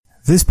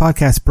This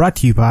podcast brought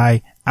to you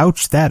by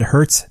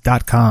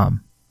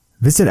OuchThatHurts.com.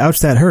 Visit Ouch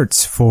That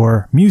Hurts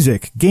for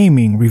music,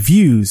 gaming,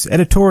 reviews,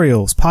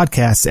 editorials,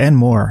 podcasts, and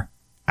more.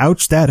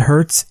 Ouch That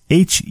Hurts,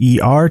 HERTZ.com.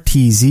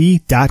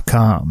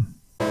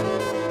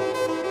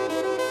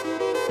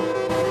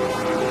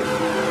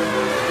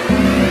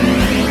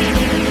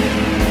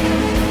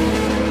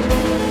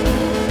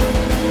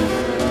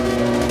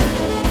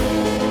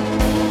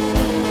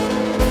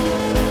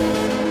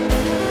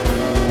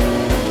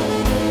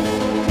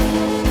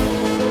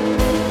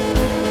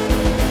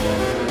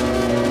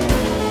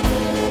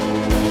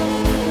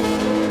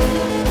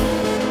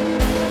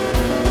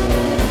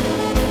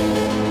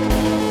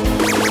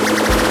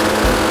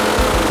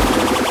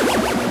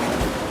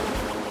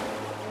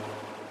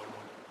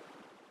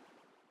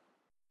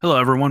 Hello,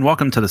 everyone.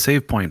 Welcome to the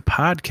Save Point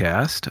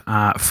podcast.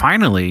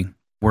 Finally,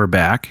 we're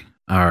back.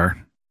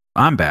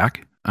 I'm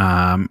back.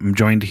 I'm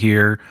joined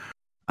here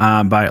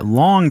by a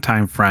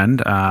longtime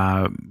friend,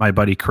 my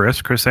buddy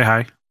Chris. Chris, say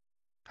hi.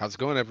 How's it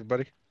going,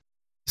 everybody?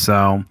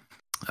 So,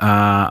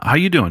 how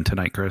you doing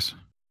tonight, Chris?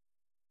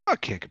 I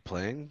can't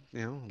complain.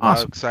 You know, a lot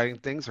Awesome. of exciting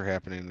things are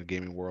happening in the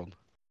gaming world.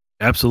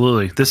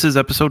 Absolutely. This is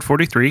episode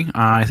 43.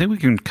 I think we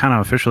can kind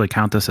of officially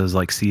count this as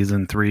like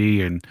season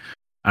 3, and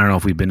I don't know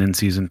if we've been in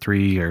season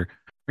 3 or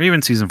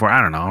even season 4.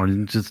 I don't know.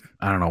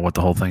 I don't know what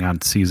the whole thing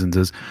on seasons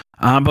is.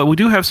 But we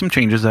do have some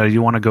changes that I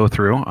do want to go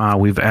through.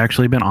 We've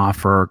actually been off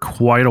for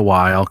quite a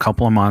while, a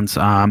couple of months.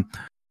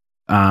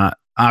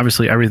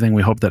 Obviously, everything,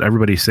 we hope that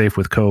everybody's safe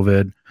with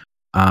COVID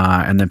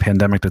and the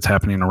pandemic that's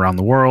happening around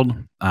the world.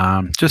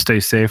 Just stay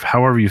safe.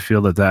 However you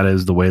feel that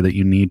is the way that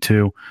you need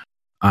to.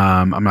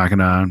 I'm not going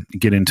to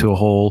get into a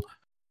whole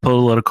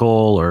political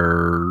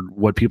or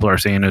what people are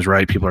saying is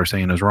right, people are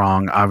saying is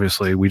wrong.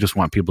 Obviously, we just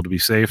want people to be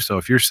safe. So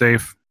if you're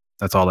safe,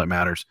 that's all that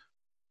matters.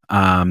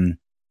 But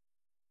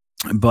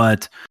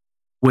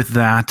with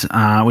that,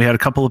 we had a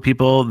couple of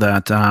people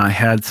that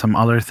had some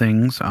other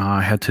things,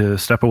 had to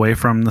step away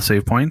from the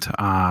save point,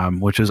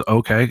 which is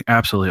okay,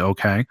 absolutely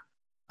okay.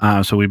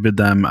 So we bid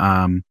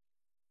them,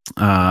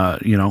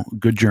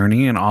 good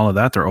journey and all of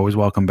that. They're always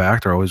welcome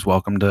back. They're always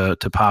welcome to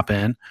pop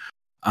in.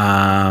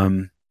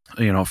 From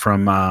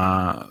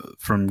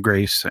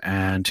Grace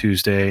and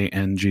Tuesday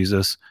and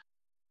Jesus.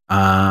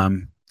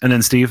 And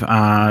then Steve,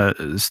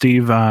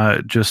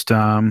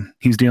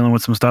 he's dealing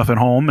with some stuff at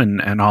home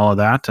and all of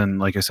that. And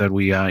like I said,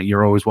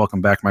 you're always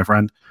welcome back, my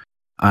friend.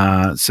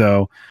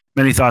 So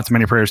many thoughts,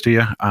 many prayers to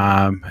you,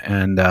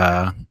 and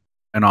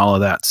all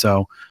of that.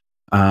 So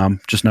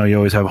just know you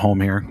always have a home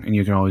here, and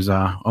you can always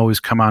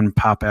come on,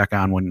 pop back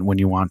on when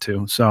you want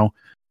to. So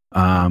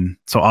all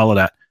of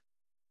that.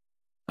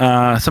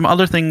 Some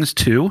other things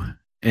too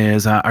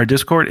is our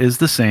Discord is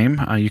the same.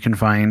 You can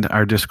find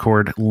our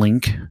Discord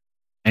link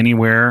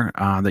anywhere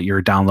that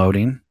you're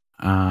downloading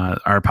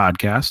our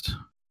podcast.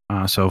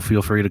 So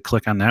feel free to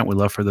click on that. We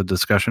love for the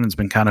discussion. It's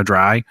been kind of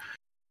dry,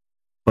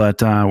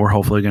 but we're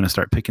hopefully going to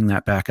start picking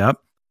that back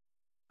up.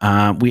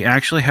 We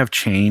actually have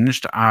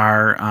changed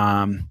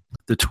our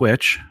the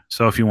Twitch.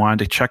 So if you wanted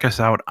to check us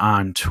out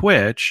on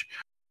Twitch,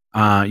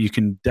 you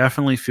can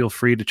definitely feel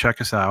free to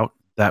check us out.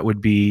 That would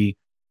be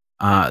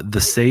the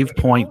Save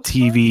Point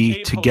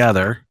TV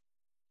together.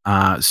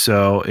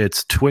 So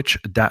it's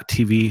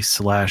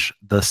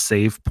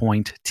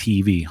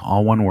twitch.tv/thesavepointtv,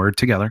 all one word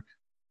together.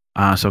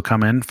 So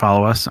come in,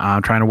 follow us.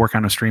 I'm trying to work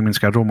on a streaming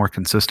schedule more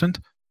consistent,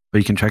 but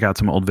you can check out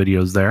some old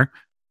videos there.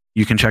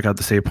 You can check out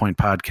the Save Point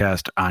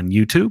podcast on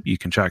YouTube. You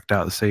can check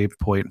out the Save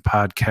Point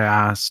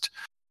podcast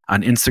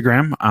on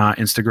Instagram.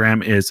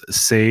 Instagram is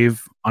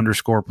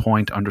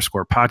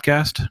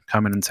save_point_podcast.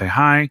 Come in and say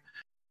hi.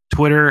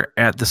 Twitter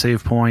 @the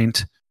Save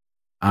Point.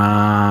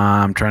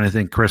 I'm trying to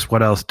think, Chris,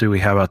 what else do we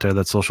have out there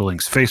that's social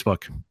links?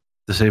 Facebook,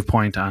 the Save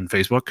Point on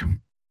Facebook,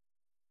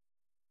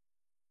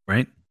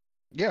 right?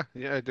 Yeah,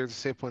 there's a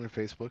save point on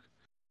Facebook.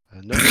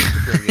 No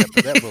Instagram yet,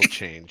 but that will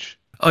change.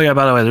 Oh yeah,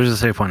 by the way, there's a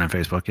Save Point on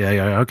Facebook.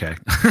 Yeah, okay.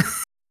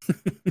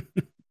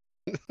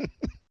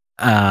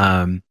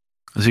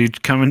 So you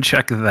come and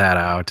check that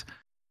out.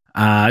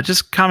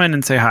 Just come in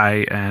and say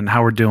hi and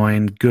how we're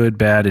doing, good,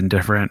 bad,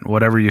 indifferent,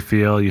 whatever you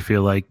feel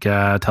like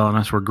telling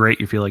us we're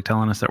great, you feel like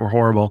telling us that we're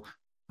horrible.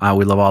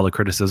 We love all the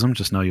criticism.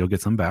 Just know you'll get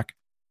some back.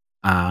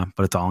 But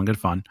it's all in good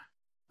fun.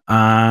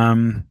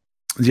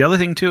 The other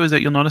thing too is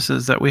that you'll notice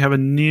is that we have a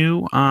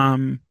new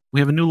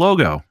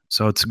logo.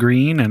 So it's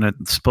green and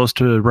it's supposed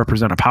to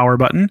represent a power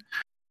button,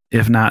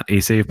 if not a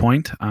save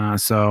point.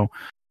 So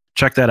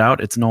check that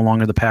out. It's no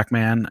longer the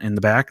Pac-Man in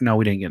the back. No,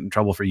 we didn't get in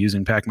trouble for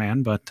using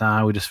Pac-Man, but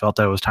we just felt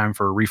that it was time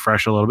for a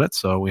refresh a little bit.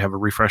 So we have a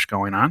refresh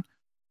going on.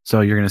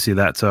 So you're going to see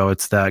that. So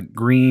it's that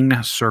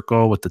green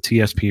circle with the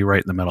TSP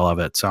right in the middle of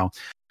it. So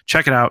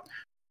check it out.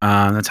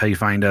 That's how you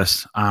find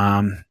us.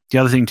 The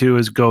other thing too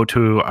is go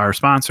to our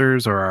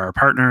sponsors or our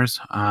partners,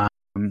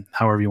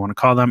 however you want to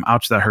call them,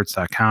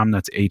 OuchThatHurts.com.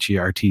 That's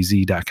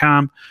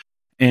HERTZ.com.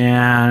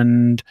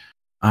 And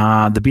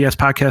the BS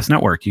Podcast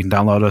Network. You can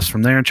download us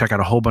from there and check out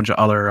a whole bunch of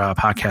other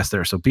podcasts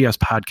there. So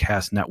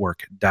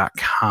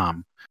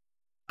bspodcastnetwork.com.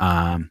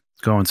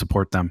 Go and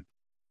support them.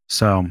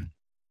 So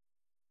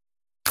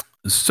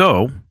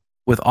So,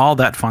 with all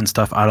that fun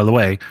stuff out of the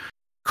way,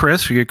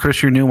 Chris,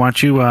 you're new. Why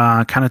don't you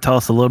kind of tell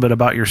us a little bit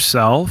about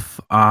yourself,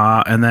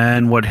 and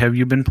then what have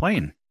you been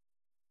playing?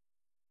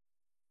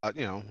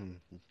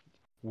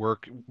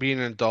 Being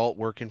an adult,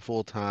 working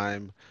full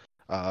time,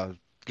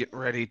 getting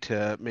ready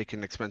to make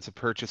an expensive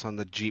purchase on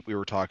the Jeep we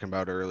were talking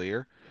about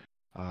earlier.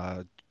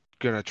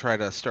 Gonna try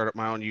to start up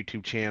my own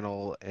YouTube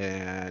channel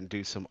and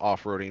do some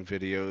off-roading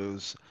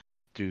videos.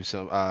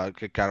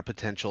 Got a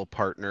potential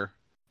partner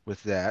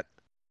with that,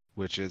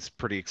 which is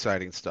pretty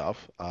exciting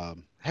stuff.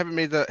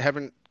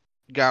 Haven't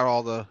got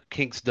all the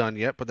kinks done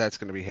yet, but that's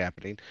going to be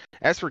happening.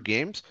 As for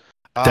games,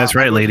 that's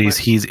right, ladies.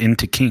 He's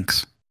into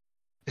kinks.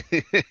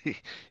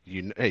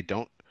 Hey,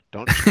 don't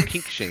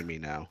kink shame me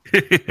now.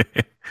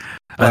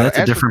 That's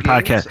a different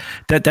podcast.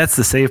 That's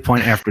the Save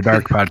Point After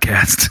Dark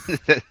podcast.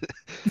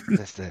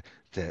 That's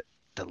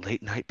the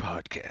late night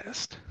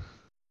podcast.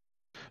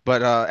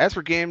 But as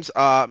for games,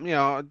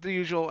 the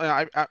usual.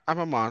 I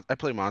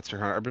play Monster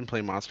Hunter. I've been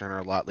playing Monster Hunter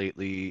a lot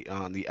lately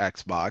on the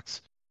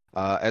Xbox,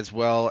 as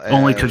well as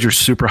only because you're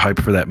super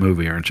hyped for that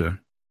movie, aren't you?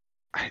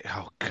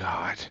 Oh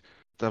God,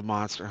 the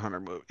Monster Hunter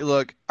movie.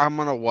 Look, I'm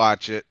gonna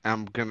watch it.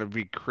 I'm gonna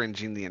be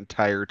cringing the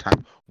entire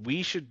time.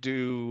 We should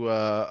do.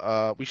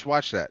 We should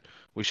watch that.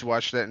 We should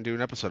watch that and do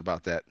an episode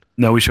about that.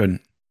 No, we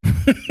shouldn't.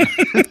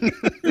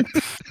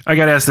 I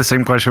got asked the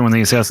same question when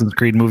the Assassin's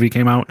Creed movie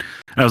came out.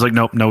 I was like,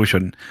 nope, no, we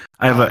shouldn't.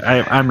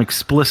 I'm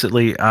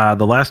explicitly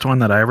the last one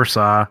that I ever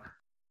saw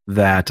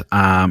that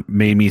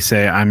made me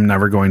say I'm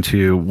never going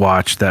to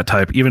watch that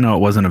type, even though it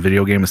wasn't a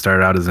video game. It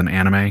started out as an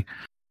anime.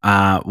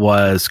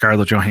 Was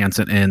Scarlett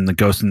Johansson in The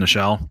Ghost in the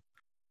Shell.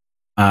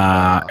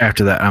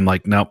 After that, I'm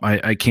like, nope,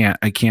 I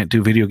can't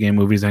do video game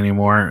movies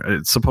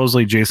anymore.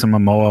 Supposedly Jason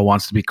Momoa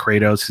wants to be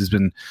Kratos. He's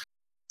been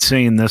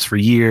saying this for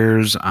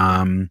years.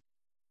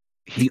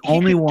 He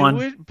only one,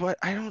 do it, but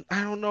I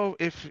don't know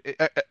if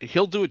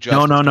he'll do it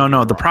justice.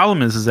 No. The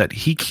problem is that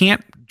he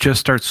can't just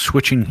start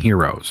switching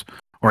heroes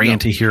or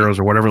anti-heroes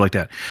or whatever like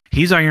that.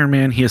 He's Iron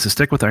Man. He has to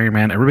stick with Iron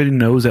Man. Everybody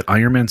knows that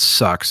Iron Man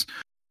sucks,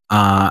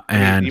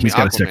 and he's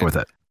got to stick with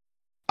it.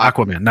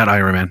 Aquaman, not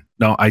Iron Man.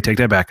 No, I take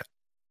that back.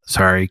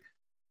 Sorry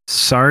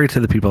to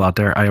the people out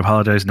there. I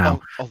apologize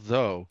now.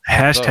 Although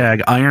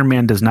Iron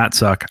Man does not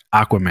suck.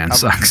 Aquaman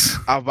sucks.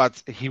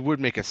 He would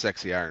make a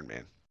sexy Iron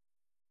Man.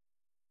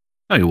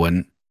 No, he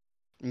wouldn't.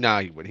 No,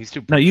 he wouldn't. He's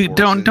too. No, you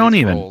don't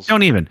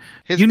even.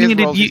 You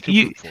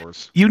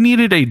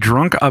needed a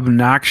drunk,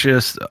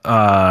 obnoxious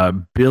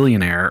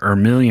billionaire or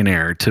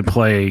millionaire to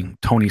play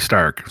Tony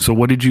Stark. So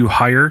what did you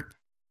hire?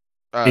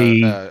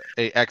 A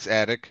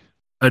ex-addict.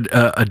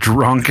 A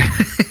drunk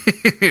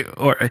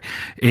or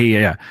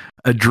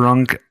a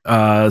drunk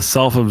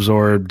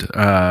self-absorbed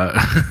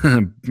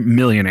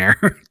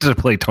millionaire to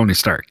play Tony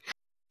Stark.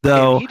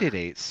 Though he did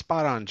a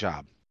spot-on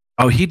job.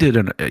 Oh, he did.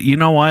 You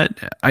know what?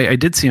 I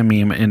did see a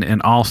meme.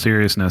 In all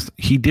seriousness,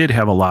 he did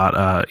have a lot.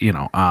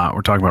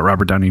 We're talking about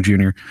Robert Downey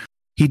Jr.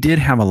 He did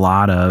have a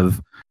lot of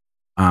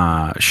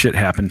shit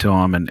happen to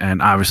him,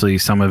 and obviously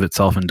some of it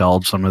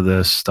self-indulged. Some of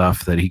this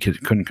stuff that he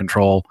couldn't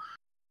control.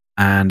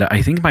 And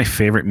I think my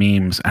favorite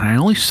memes, and I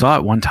only saw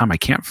it one time. I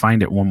can't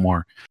find it one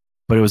more,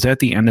 but it was at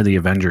the end of the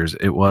Avengers.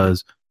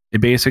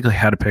 It basically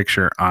had a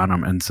picture on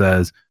him and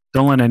says,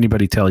 "Don't let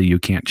anybody tell you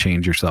can't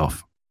change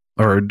yourself,"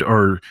 or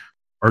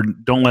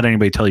don't let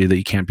anybody tell you that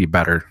you can't be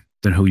better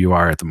than who you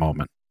are at the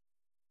moment.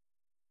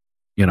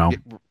 You know?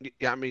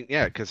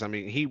 Yeah, because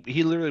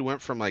he literally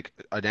went from like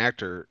an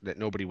actor that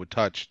nobody would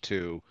touch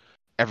to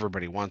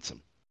everybody wants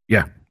him.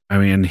 Yeah, I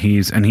mean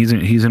he's an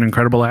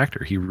incredible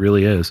actor. He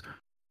really is.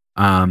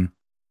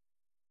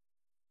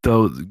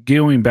 Though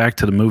going back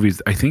to the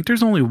movies, I think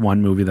there's only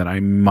one movie that I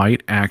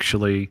might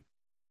actually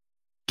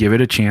give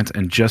it a chance,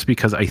 and just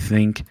because I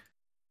think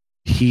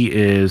he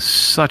is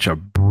such a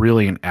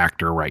brilliant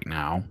actor right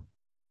now.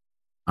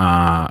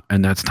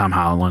 And that's Tom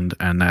Holland,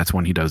 and that's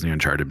when he does the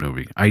Uncharted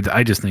movie.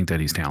 I just think that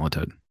he's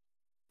talented.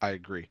 I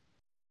agree.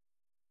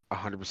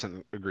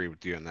 100% agree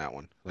with you on that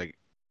one. Like,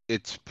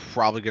 it's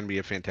probably going to be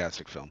a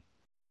fantastic film.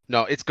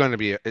 No, it's going to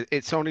be.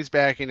 Sony's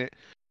backing it.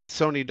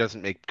 Sony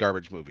doesn't make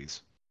garbage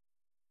movies.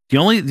 The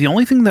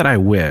only thing that I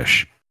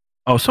wish.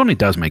 Oh, Sony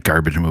does make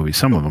garbage movies.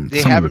 Some of them.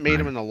 They haven't made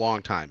them in a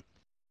long time.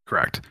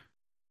 Correct.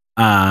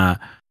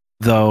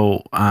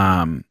 Though,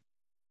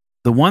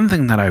 the one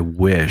thing that I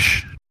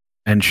wish.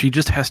 And she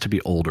just has to be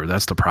older.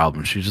 That's the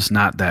problem. She's just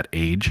not that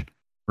age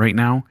right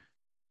now.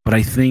 But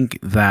I think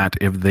that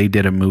if they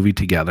did a movie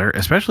together,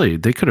 especially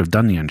they could have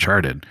done the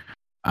Uncharted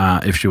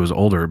if she was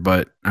older.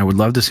 But I would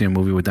love to see a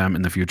movie with them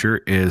in the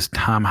future. Is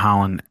Tom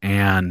Holland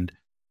and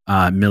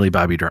Millie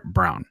Bobby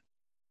Brown?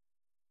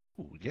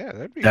 Ooh,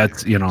 yeah,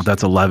 that's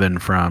 11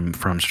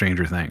 from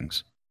Stranger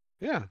Things.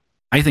 Yeah,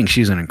 I think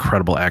she's an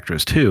incredible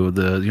actress too.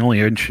 The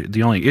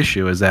only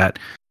issue is that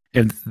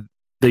if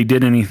they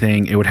did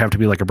anything, it would have to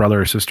be like a brother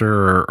or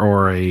sister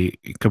or a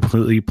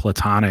completely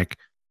platonic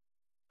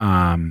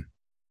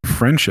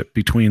friendship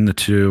between the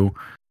two,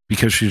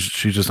 because she's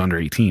just under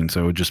 18.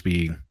 So it would just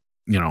be,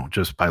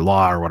 just by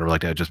law or whatever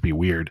like that, just be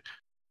weird.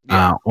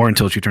 Yeah. or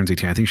until she turns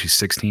 18. I think she's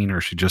 16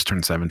 or she just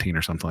turned 17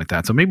 or something like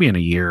that. So maybe in a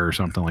year or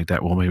something like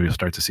that, we'll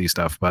start to see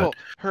stuff. But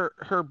Well,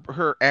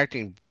 her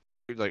acting,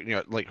 like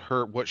like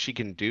her what she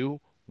can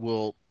do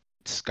will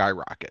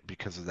skyrocket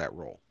because of that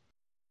role.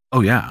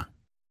 oh yeah,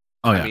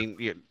 I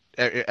mean,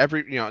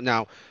 every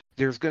now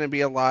there's going to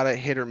be a lot of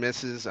hit or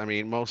misses. I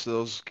mean, most of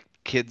those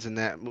kids in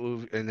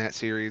that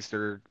series,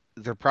 they're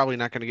probably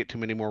not going to get too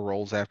many more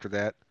roles after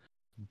that.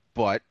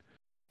 But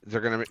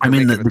they're going to. I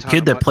mean, the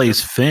kid that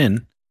plays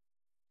Finn,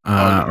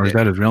 or is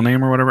that his real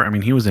name or whatever? I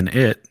mean, he was in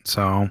It,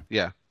 so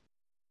yeah.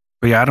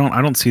 But yeah, I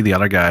don't see the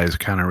other guys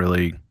kind of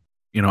really,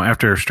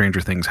 after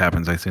Stranger Things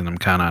happens, I see them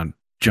kind of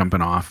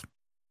jumping off.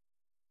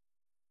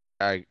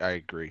 I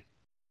agree.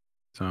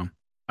 So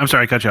I'm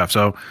sorry I cut you off.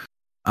 So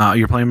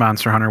you're playing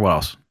Monster Hunter. What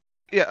else?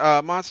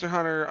 Yeah, Monster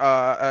Hunter.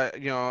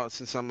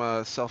 Since I'm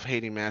a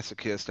self-hating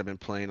masochist, I've been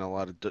playing a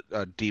lot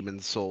of Demon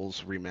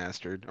Souls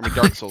remastered. I mean,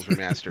 Dark Souls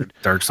remastered.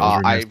 Dark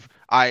Souls remastered.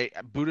 I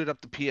booted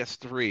up the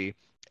PS3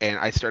 and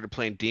I started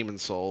playing Demon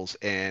Souls,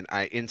 and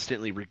I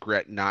instantly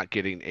regret not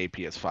getting a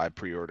PS5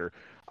 pre-order.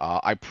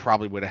 I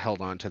probably would have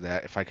held on to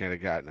that if I could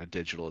have gotten a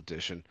digital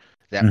edition.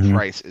 That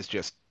price is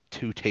just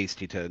too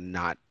tasty to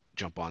not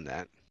jump on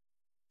that.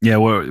 Yeah,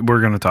 we're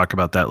going to talk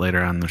about that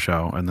later on the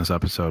show in this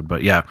episode.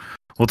 But yeah,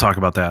 we'll talk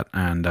about that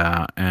and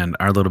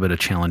our little bit of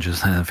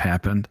challenges that have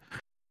happened.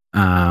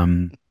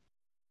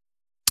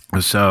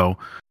 So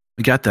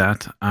we got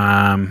that.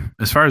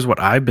 As far as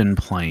what I've been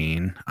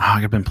playing,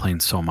 I've been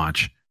playing so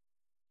much.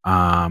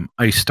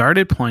 I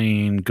started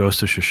playing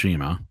Ghost of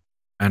Tsushima,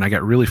 and I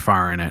got really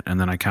far in it, and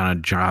then I kind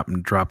of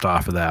dropped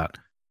off of that.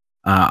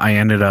 I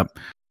ended up,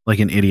 like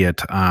an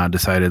idiot,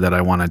 decided that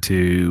I wanted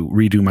to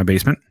redo my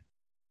basement.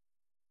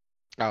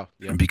 Oh,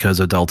 yeah. Because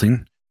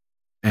adulting.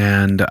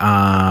 And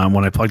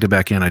when I plugged it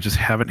back in, I just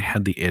haven't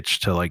had the itch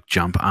to like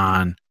jump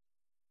on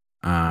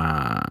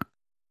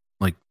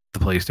like the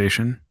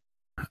PlayStation.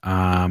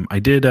 I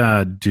did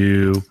I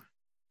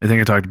think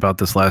I talked about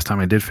this last time.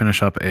 I did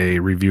finish up a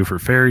review for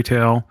Fairy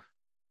Tail.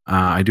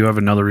 I do have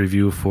another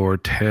review for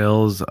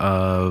Tales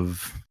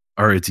of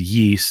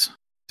Ys,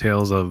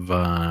 Tales of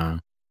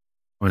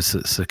was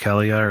it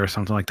Cicalia or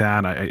something like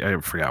that?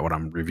 I forgot what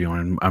I'm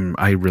reviewing.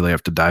 I really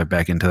have to dive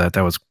back into that.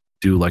 That was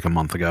due like a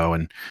month ago,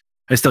 and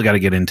I still got to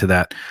get into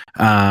that.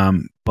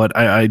 But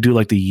I do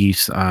like the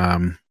Ys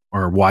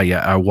or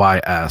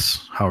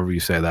YS, however you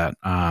say that,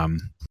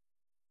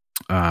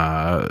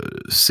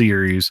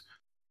 series.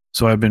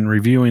 So I've been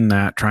reviewing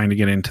that, trying to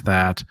get into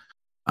that.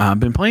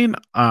 I've been playing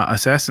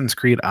Assassin's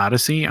Creed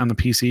Odyssey on the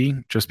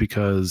PC just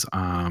because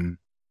I'm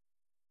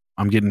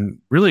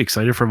getting really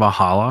excited for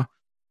Valhalla.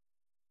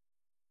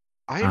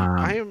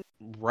 I am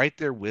right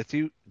there with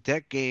you.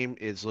 That game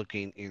is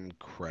looking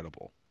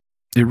incredible.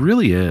 It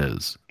really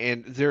is.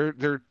 And they're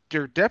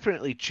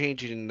definitely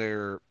changing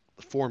their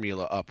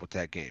formula up with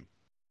that game.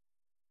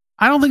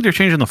 I don't think they're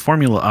changing the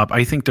formula up.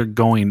 I think they're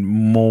going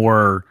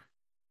more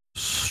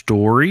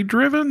story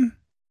driven.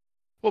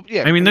 Well,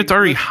 yeah. I mean, that's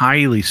already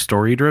highly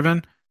story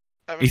driven.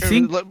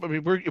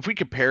 If we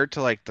compare it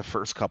to like the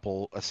first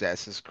couple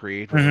Assassin's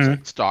Creed, where it's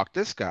like stalk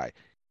this guy,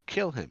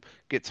 kill him,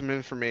 get some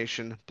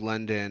information,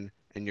 blend in,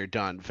 and you're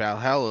done.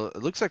 Valhalla,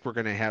 it looks like we're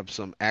going to have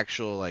some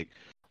actual like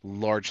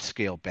large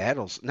scale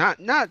battles. Not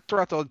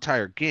throughout the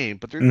entire game,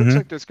 but there looks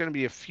like there's going to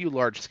be a few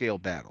large scale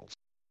battles.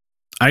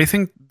 I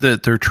think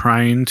that they're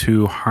trying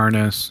to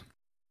harness.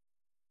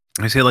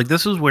 I say like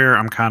this is where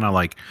I'm kind of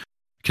like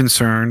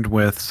concerned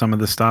with some of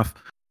the stuff.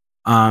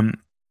 I'm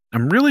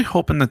really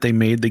hoping that they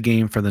made the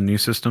game for the new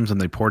systems and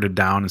they ported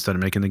down instead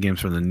of making the games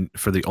for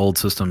the old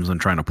systems and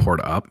trying to port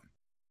up.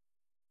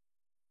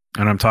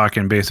 And I'm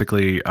talking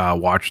basically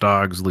Watch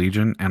Dogs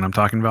Legion, and I'm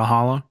talking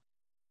Valhalla.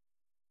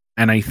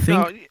 And I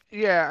think,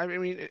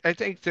 I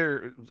think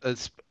they're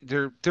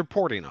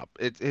porting up.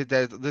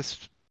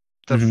 Unless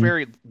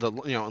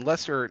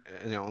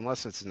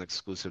it's an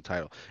exclusive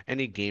title,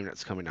 any game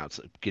that's coming out is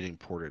getting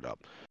ported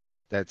up.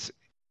 That's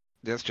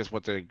just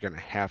what they're gonna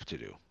have to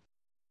do.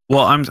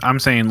 Well, I'm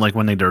saying like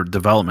when they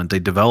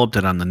developed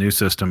it on the new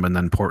system and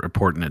then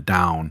porting it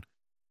down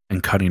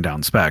and cutting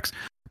down specs.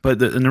 But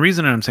the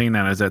reason I'm saying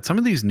that is that some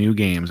of these new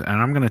games,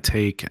 and I'm going to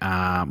take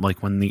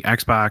like when the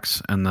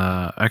Xbox and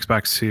the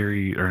Xbox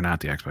Series, or not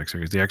the Xbox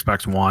Series, the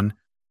Xbox One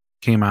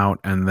came out,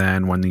 and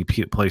then when the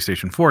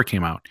PlayStation 4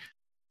 came out.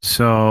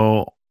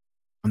 So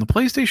on the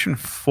PlayStation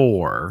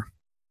 4,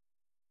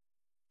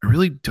 I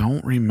really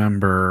don't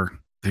remember.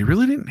 They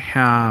really didn't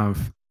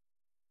have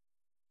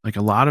like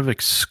a lot of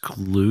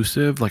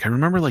exclusive. Like I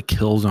remember like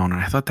Killzone, and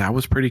I thought that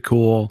was pretty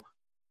cool.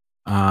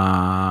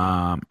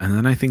 And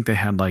then I think they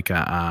had like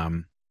a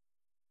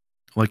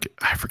like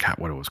I forgot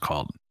what it was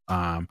called.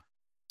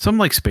 Some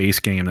like space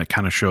game that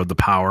kind of showed the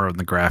power of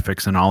the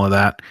graphics and all of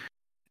that.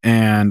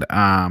 And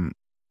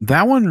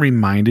that one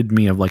reminded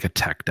me of like a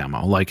tech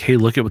demo. Like, hey,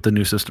 look at what the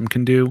new system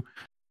can do.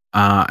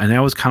 And that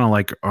was kind of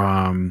like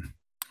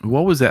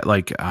what was that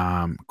like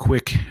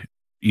quick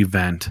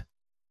event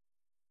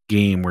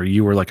game where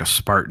you were like a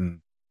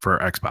Spartan for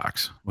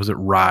Xbox? Was it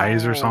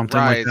Rise or something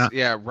like that?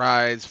 Yeah,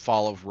 Rise,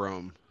 Fall of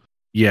Rome.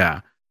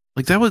 Yeah.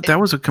 Like that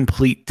was a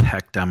complete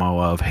tech demo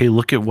of, hey,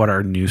 look at what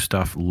our new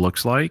stuff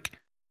looks like,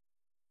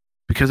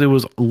 because it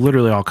was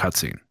literally all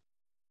cutscene.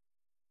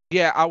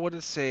 Yeah, I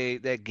wouldn't say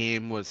that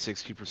game was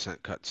 60%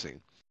 cutscene.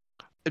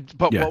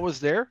 But Yeah. what was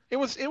there? It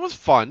was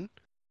fun.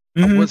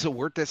 Mhm. Was it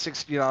worth that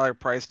 $60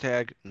 price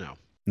tag? No.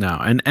 No,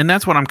 and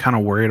that's what I'm kind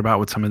of worried about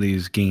with some of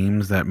these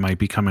games that might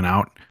be coming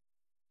out.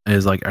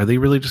 Is like, are they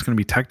really just going to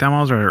be tech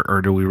demos,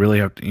 or do we really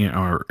have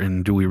to,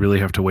 and do we really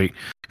have to wait?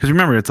 Because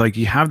remember, it's like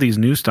you have these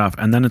new stuff,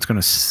 and then it's going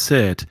to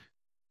sit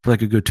for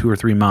like a good 2 or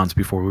 3 months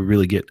before we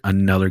really get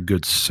another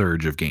good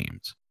surge of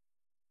games.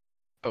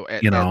 Oh,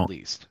 at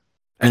least.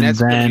 And that's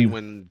going to be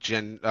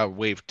then when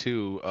Wave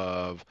 2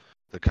 of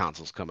the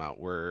consoles come out,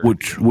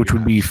 which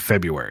would be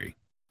February.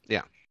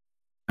 Yeah.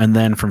 And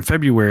then from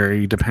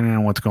February, depending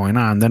on what's going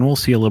on, then we'll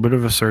see a little bit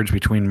of a surge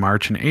between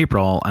March and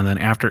April, and then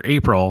after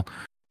April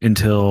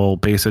until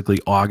basically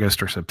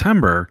August or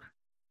September,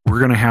 we're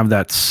going to have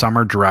that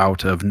summer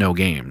drought of no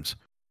games.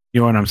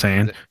 You know what I'm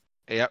saying?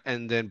 Yeah,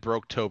 and then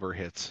Broketober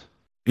hits.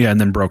 Yeah, and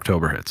then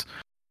Broketober hits.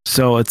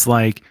 So it's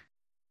like,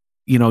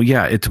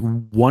 yeah, it's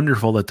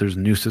wonderful that there's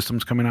new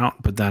systems coming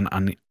out, but then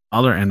on the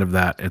other end of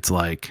that, it's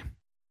like,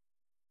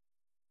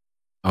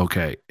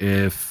 okay,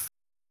 if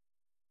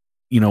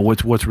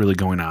what's really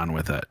going on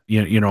with it,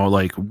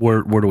 like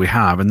where do we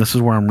have? And this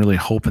is where I'm really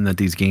hoping that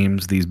these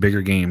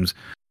bigger games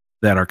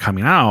that are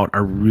coming out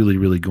are really,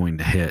 really going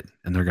to hit,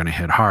 and they're going to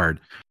hit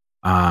hard.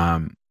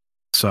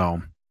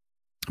 So,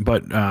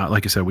 but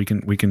like I said, we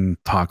can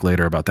talk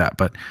later about that.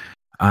 But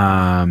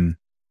the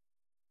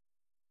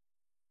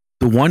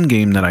one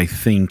game that I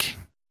think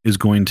is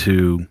going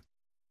to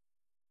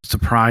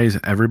surprise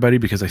everybody,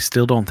 because I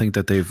still don't think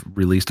that they've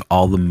released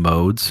all the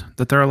modes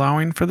that they're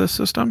allowing for this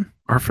system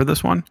or for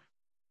this one.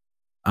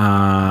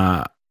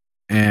 And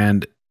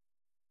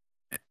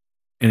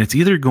it's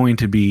either going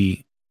to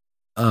be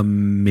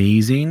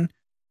amazing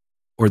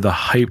or the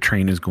hype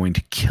train is going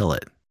to kill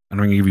it. I'm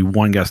going to give you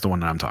one guess, the one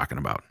that I'm talking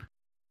about.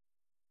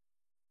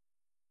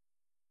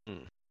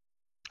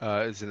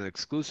 Is it an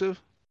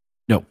exclusive?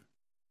 No.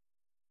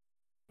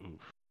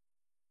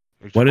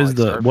 What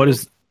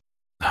is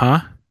huh?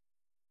 Are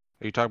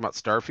you talking about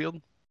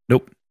Starfield?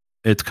 Nope.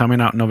 It's coming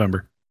out in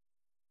November.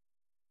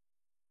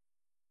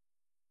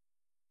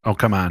 Oh,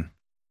 come on.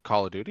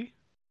 Call of Duty?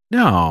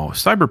 No,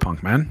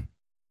 Cyberpunk, man.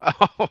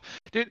 Oh,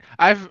 dude,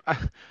 I'm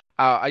gonna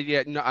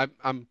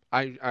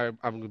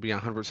be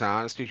 100%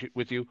 honest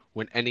with you.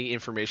 When any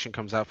information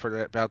comes out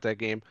about that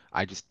game,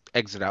 I just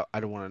exit out. I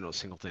don't want to know a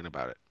single thing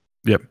about it.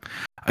 Yep,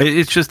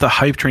 it's just the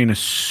hype train is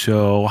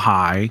so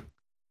high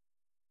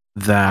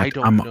that I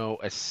don't know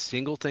a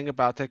single thing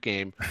about that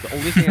game. The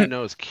only thing I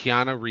know is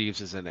Keanu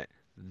Reeves is in it.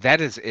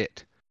 That is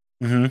it.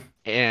 Mm-hmm.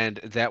 And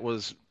that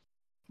was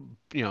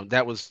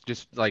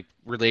just like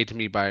relayed to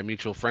me by a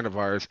mutual friend of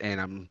ours, and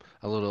I'm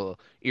a little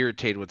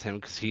irritated with him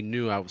because he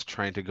knew I was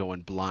trying to go in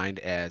blind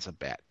as a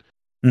bat.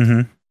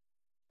 Mm-hmm.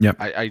 Yep.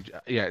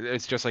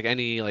 It's just like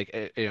any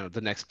the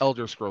next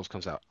Elder Scrolls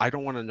comes out. I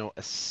don't want to know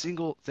a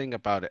single thing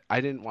about it.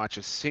 I didn't watch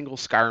a single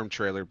Skyrim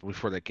trailer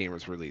before that game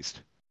was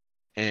released.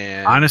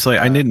 And honestly,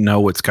 I didn't know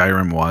what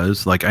Skyrim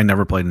was. Like, I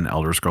never played an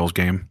Elder Scrolls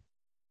game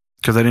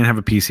because I didn't have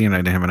a PC and I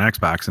didn't have an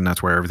Xbox, and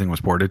that's where everything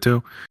was ported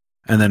to.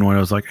 And then when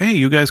it was like, hey,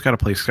 you guys got to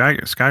play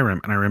Skyrim.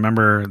 And I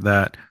remember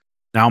that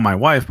now my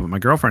wife, but my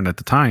girlfriend at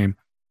the time,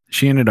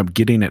 she ended up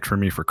getting it for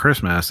me for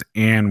Christmas,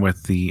 and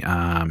with the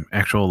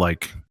actual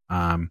like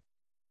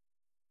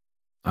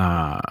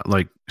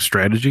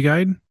strategy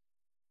guide,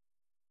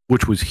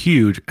 which was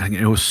huge. And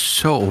it was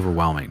so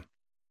overwhelming.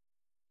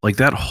 Like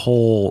that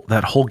whole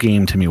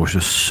game to me was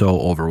just so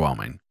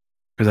overwhelming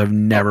because I've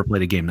never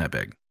played a game that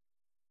big.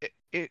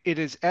 It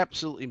is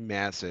absolutely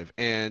massive.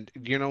 And,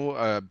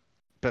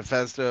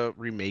 Bethesda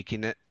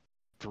remaking it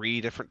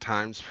 3 different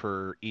times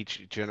for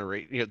each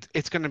generation.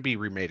 It's going to be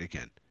remade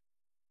again.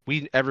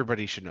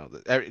 Everybody should know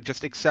that.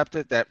 Just accept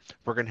it that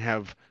we're going to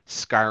have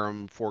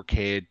Skyrim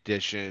 4K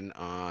edition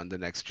on the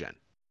next gen.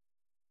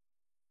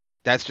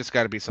 That's just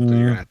got to be something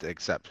you're going to have to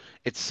accept.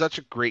 It's such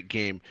a great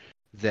game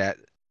that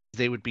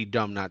they would be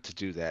dumb not to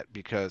do that,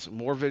 because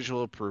more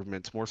visual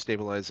improvements, more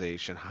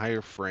stabilization,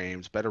 higher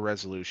frames, better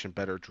resolution,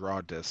 better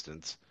draw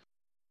distance.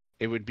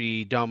 It would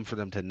be dumb for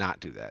them to not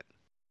do that.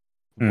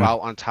 While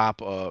on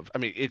top of,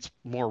 it's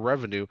more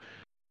revenue.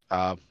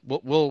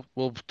 We'll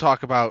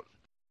talk about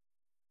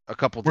a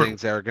couple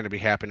things that are going to be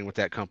happening with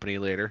that company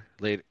later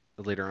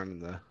on in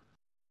the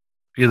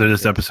either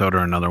this episode or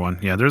another one.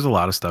 Yeah, there's a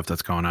lot of stuff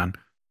that's going on.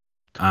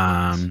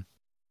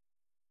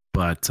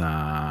 But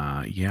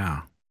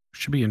yeah,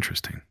 should be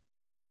interesting.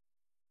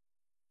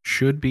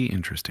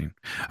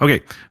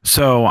 Okay,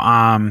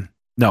 so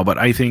no, but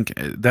I think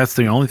that's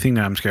the only thing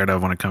that I'm scared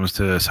of when it comes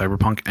to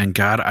Cyberpunk. And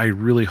God, I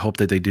really hope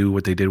that they do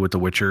what they did with The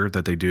Witcher,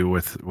 that they do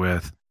with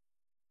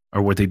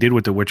or what they did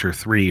with The Witcher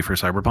 3 for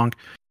Cyberpunk.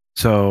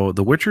 So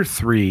The Witcher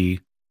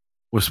 3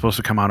 was supposed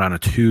to come out on a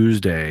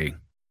Tuesday,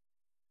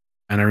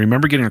 and I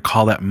remember getting a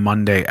call that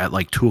Monday at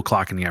like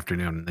 2:00 in the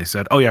afternoon. And they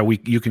said, "Oh yeah,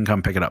 you can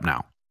come pick it up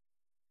now."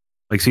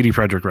 Like CD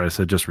Projekt Red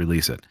said, just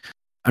release it.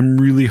 I'm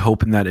really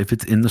hoping that if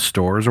it's in the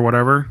stores or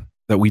whatever,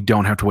 that we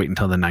don't have to wait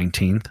until the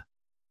 19th.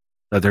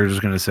 That they're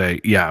just going to say,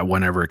 yeah,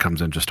 whenever it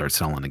comes in, just start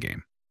selling the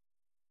game.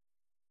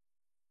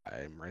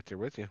 I'm right there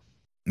with you.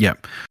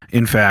 Yep.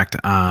 In fact, the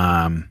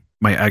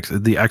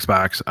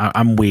Xbox,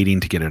 I'm waiting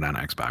to get it on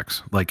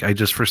Xbox. Like, I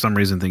just for some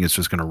reason think it's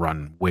just going to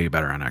run way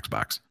better on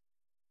Xbox.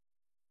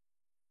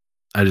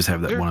 I just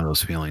have one of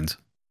those feelings.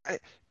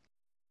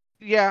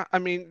 Yeah, I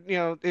mean,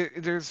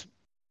 there's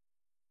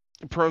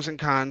pros and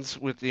cons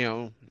with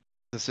the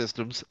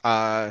systems.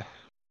 Why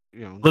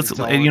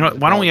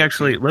don't we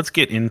actually let's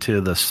get into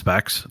the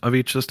specs of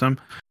each system.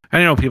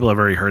 I know people have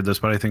already heard this,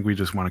 but I think we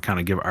just want to kind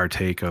of give our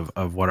take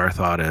of what our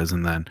thought is,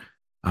 and then,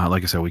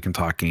 like I said, we can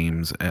talk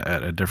games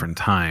at a different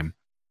time.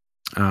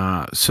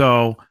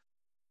 So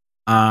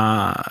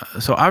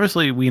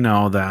obviously we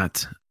know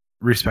that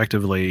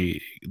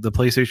respectively the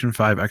PlayStation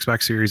 5,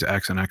 Xbox Series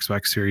X, and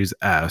Xbox Series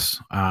S.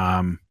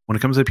 When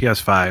it comes to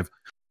PS5,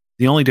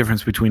 the only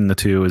difference between the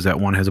two is that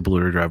one has a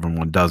Blu-ray drive and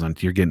one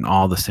doesn't. You're getting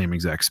all the same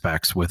exact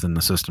specs within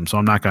the system. So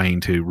I'm not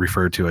going to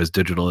refer to as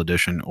digital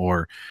edition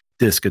or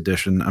disc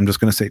edition. I'm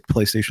just going to say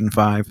PlayStation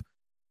 5.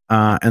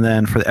 And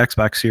then for the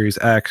Xbox Series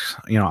X,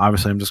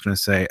 obviously I'm just going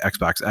to say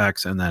Xbox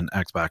X and then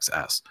Xbox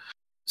S.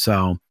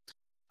 So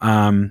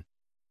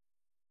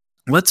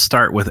let's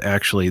start with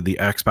actually the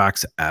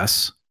Xbox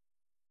S.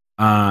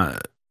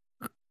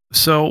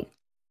 So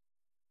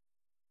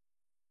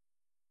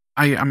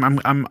I'm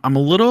a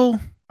little,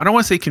 I don't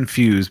want to say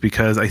confused,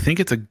 because I think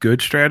it's a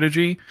good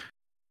strategy,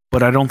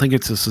 but I don't think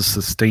it's a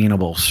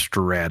sustainable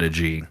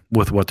strategy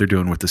with what they're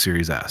doing with the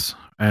Series S.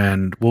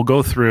 And we'll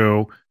go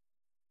through,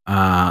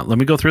 let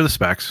me go through the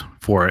specs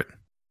for it,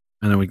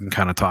 and then we can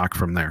kind of talk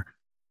from there.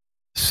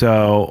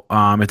 So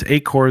it's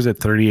 8 cores at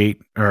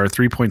 38 or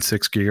 3.6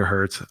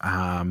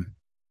 gigahertz,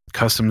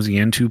 custom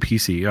Zen 2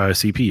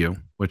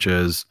 CPU, which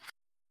is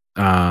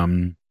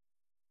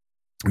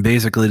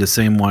basically the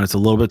same one. It's a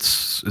little bit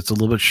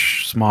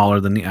smaller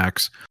than the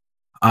X.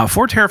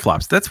 4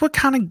 teraflops. That's what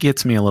kind of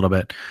gets me a little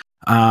bit.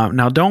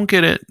 Now don't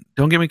get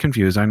me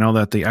confused. I know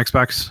that the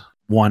Xbox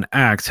One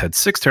X had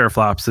 6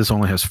 teraflops. This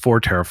only has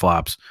 4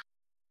 teraflops.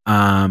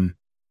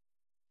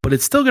 But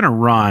it's still going to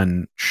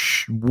run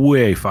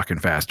way fucking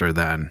faster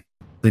than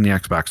the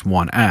Xbox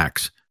One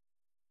X.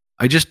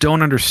 I just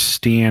don't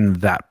understand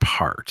that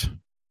part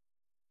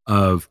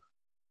of,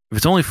 if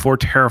it's only 4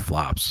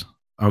 teraflops,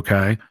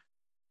 okay,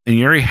 and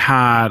you already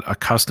had a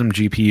custom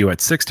GPU at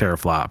 6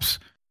 teraflops,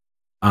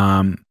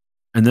 and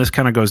this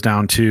kind of goes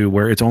down to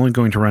where it's only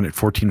going to run at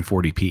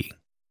 1440p.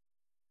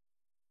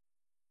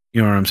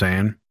 You know what I'm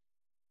saying?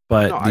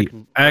 But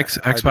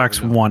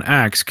Xbox One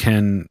X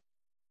can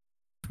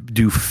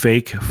do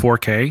fake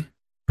 4K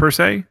per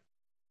se.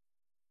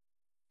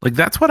 Like,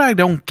 that's what I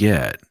don't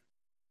get.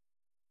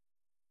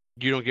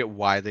 You don't get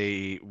why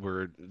they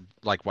were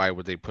like, why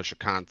would they push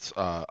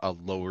a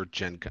lower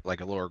gen,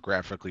 like a lower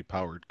graphically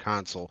powered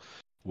console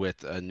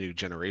with a new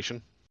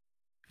generation?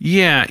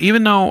 Yeah,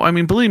 even though, I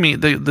mean, believe me,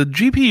 the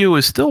GPU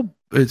is still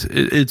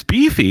it's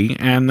beefy,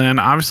 and then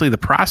obviously the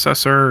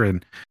processor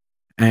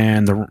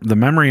and the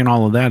memory and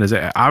all of that is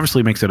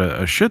obviously makes it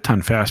a shit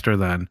ton faster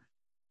than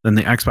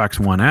the Xbox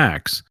One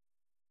X.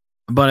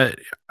 But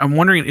I'm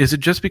wondering, is it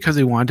just because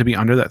they wanted to be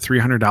under that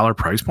 $300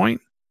 price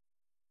point,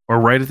 or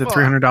right at the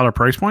 $300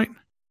 price point?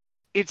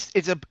 It's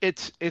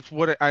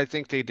what I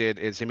think they did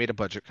is they made a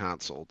budget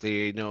console.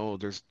 They know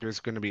there's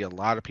going to be a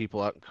lot of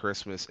people out in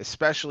Christmas,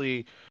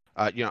 especially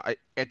you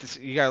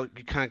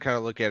kind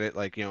of look at it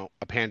like, a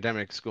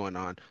pandemic's going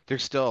on.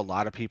 There's still a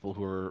lot of people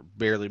who are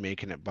barely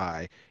making it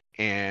by,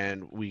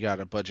 and we got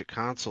a budget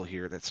console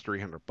here that's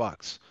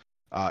 $300.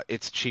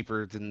 It's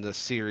cheaper than the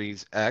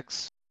Series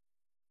X.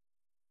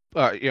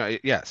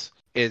 Yes.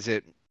 Is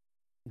it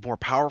more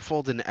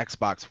powerful than the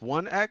Xbox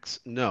One X?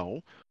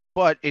 No.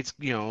 But it's,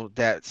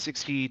 that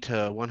 60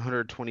 to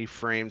 120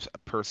 frames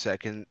per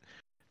second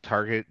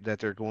target that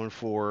they're going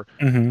for.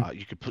 Mm-hmm.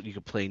 You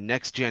could play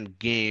next gen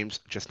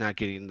games, just not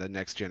getting the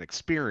next gen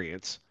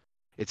experience.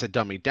 It's a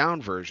dummied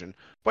down version,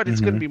 but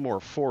it's going to be more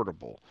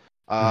affordable.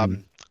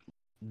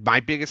 My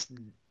biggest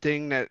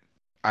thing that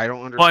I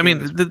don't understand,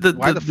 is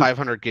why the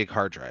 500 gig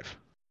hard drive?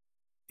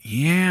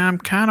 Yeah, I'm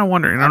kind of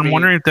wondering. I'm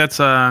wondering if that's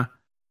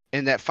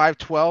in that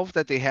 512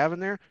 that they have in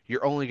there,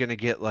 you're only going to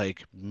get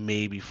like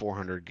maybe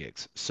 400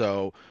 gigs.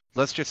 So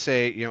let's just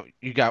say,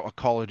 you got a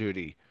Call of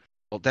Duty.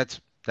 Well, that's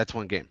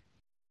one game.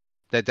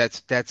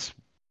 That's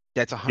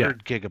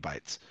 100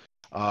 gigabytes.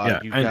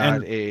 You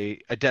got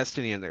a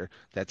Destiny in there.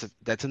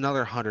 That's another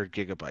 100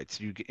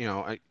 gigabytes.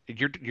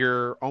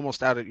 You're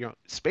almost out of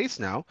space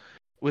now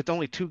with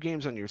only 2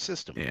 games on your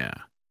system. Yeah.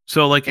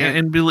 So like,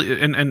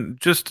 and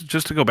just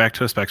to go back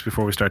to the specs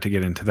before we start to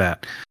get into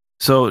that.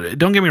 So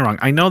don't get me wrong.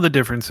 I know the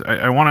difference.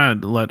 I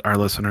want to let our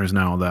listeners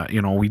know that,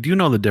 we do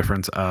know the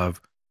difference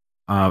of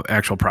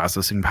actual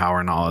processing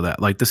power and all of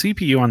that. Like the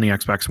CPU on the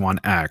Xbox One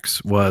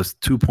X was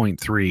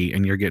 2.3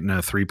 and you're getting a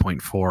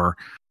 3.4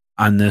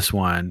 on this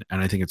one.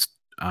 And I think it's,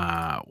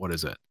 what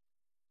is it?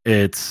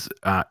 It's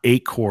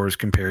 8 cores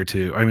compared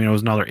to, it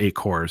was another 8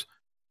 cores.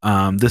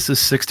 This is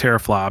 6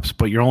 teraflops,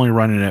 but you're only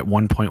running at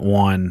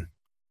 1.1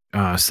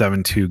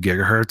 1.72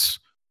 gigahertz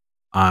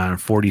on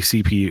 40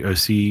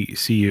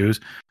 CUs.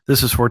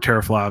 This is 4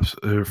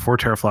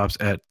 teraflops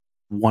at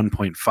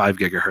 1.5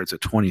 gigahertz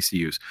at 20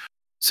 CUs.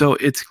 So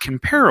it's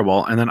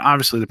comparable. And then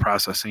obviously the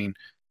processing,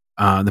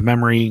 the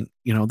memory,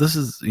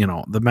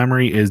 the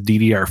memory is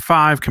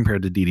DDR5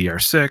 compared to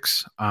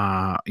DDR6.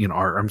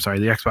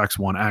 The Xbox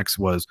One X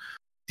was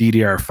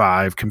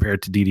DDR5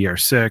 compared to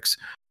DDR6.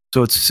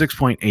 So it's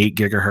 6.8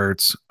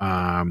 gigahertz,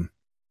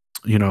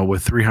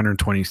 with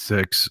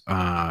 326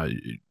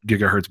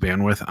 gigahertz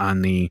bandwidth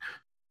on the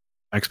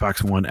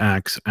Xbox One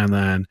X. And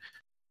then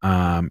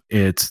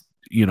it's,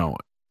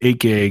 8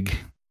 gig,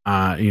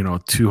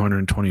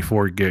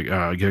 224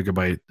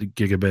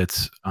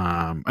 gigabits.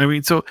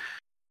 So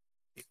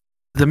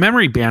the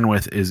memory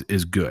bandwidth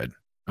is good.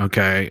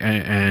 Okay.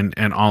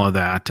 And all of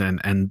that.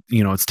 And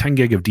it's 10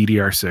 gig of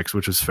DDR6,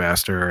 which is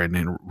faster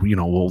and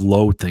will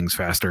load things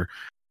faster.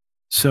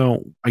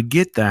 So I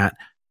get that.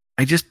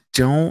 I just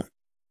don't.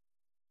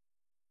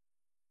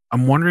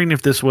 I'm wondering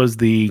if this is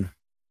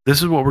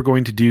what we're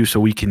going to do so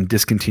we can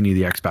discontinue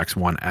the Xbox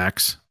One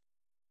X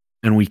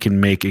and we can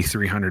make a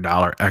 $300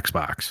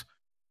 Xbox,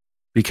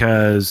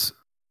 because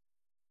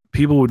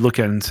people would look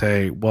at it and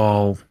say,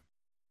 well,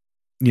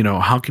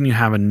 how can you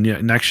have a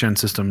next gen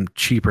system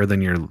cheaper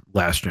than your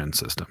last gen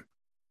system?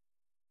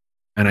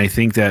 And I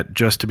think that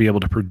just to be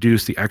able to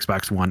produce the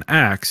Xbox One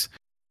X,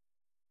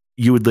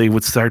 they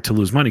would start to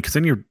lose money, because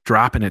then you're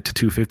dropping it to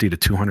 $250 to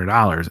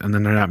 $200, and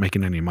then they're not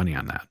making any money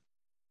on that.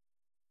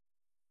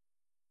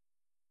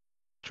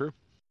 True.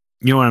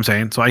 You know what I'm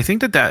saying? So I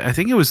think I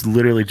think it was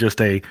literally just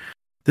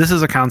this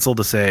is a console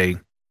to say,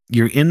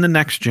 you're in the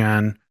next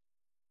gen.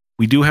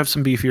 We do have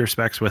some beefier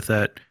specs with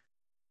it.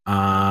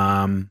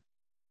 And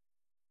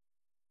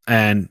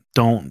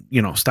don't,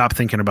 stop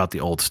thinking about the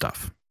old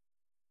stuff.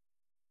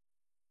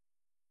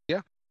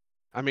 Yeah.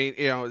 I mean,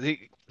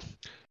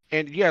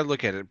 and you gotta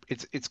look at it.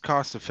 It's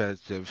cost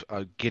effective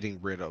getting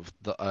rid of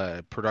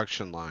the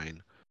production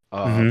line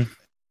of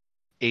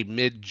a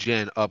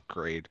mid-gen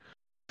upgrade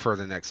for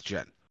the next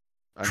gen.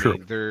 I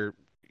mean,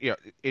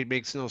 it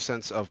makes no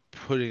sense of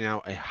putting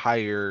out a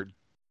higher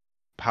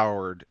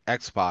powered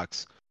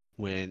Xbox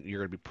when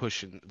you're going to be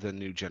pushing the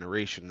new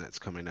generation that's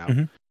coming out.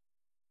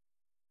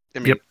 I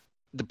mean,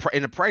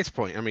 in the price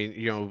point, I mean,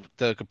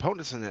 the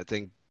components in that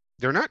thing,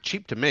 they're not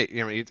cheap to make.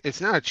 It's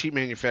not a cheap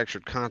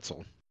manufactured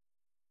console.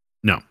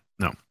 No.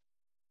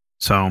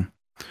 So,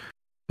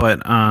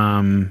 but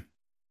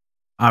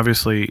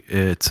obviously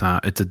it's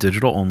a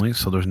digital only,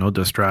 so there's no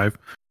disk drive.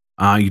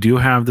 You do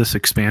have this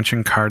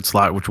expansion card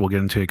slot, which we'll get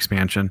into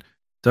expansion.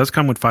 It does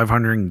come with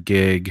 500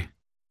 gig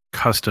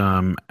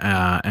custom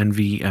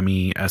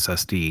NVMe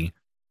SSD,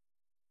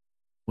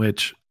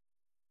 which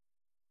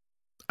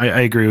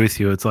I agree with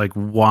you. It's like,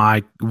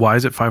 why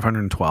is it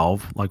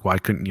 512? Like, why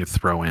couldn't you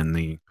throw in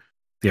the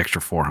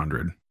extra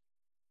 400?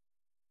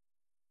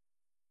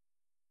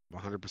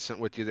 100%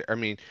 with you there. I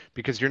mean,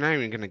 because you're not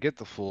even going to get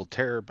the full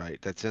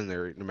terabyte that's in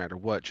there no matter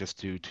what, just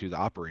due to the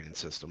operating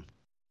system.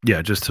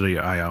 Yeah, just to the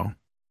I/O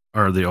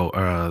or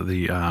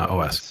the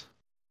OS.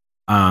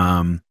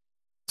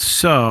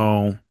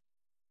 So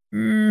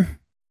you're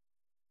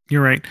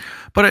right,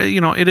 but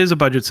it is a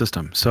budget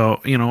system, so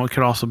it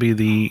could also be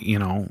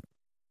the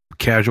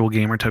casual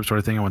gamer type sort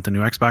of thing. I want the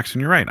new Xbox,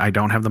 and you're right, I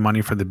don't have the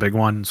money for the big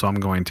one, so I'm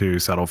going to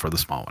settle for the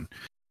small one.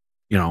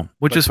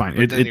 Which is fine.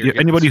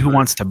 Anybody who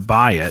wants to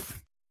buy it.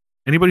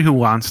 Anybody who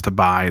wants to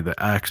buy the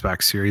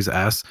Xbox Series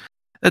S,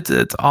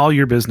 it's all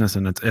your business,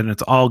 and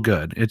it's all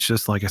good. It's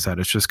just, like I said,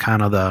 it's just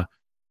kind of the,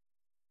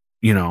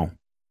 in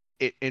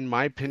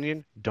my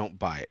opinion, don't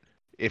buy it.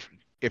 If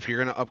you're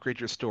going to upgrade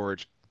your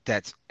storage,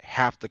 that's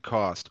half the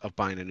cost of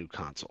buying a new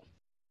console.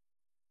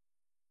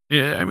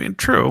 Yeah, I mean,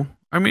 true.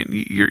 I mean,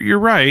 you're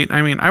right.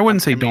 I mean, I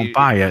wouldn't say don't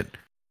buy it.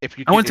 I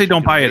wouldn't say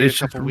don't buy it. It's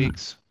just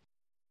weeks.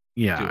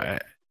 Yeah,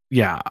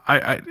 yeah.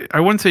 I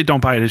wouldn't say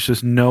don't buy it. It's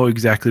just know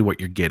exactly what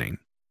you're getting.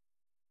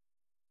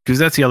 Because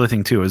that's the other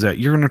thing too, is that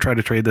you're going to try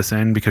to trade this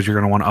in because you're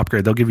going to want to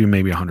upgrade. They'll give you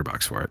maybe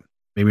 $100 for it,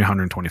 maybe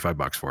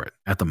 $125 for it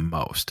at the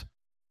most,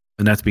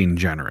 and that's being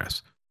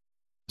generous.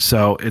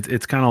 So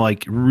it's kind of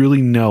like,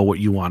 really know what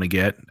you want to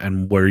get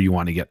and where you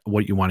want to get,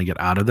 what you want to get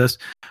out of this.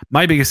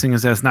 My biggest thing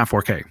is that it's not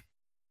 4K.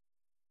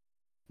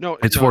 No,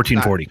 it's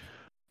 1440.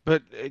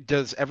 But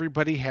does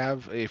everybody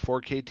have a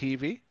 4K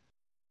TV?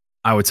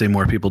 I would say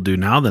more people do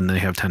now than they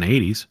have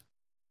 1080s.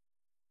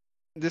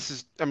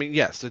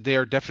 Yes, they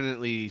are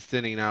definitely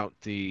thinning out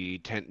the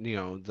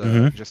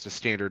just a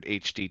standard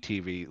HD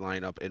TV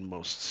lineup in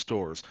most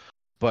stores,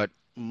 but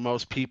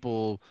most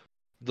people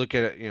look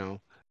at it,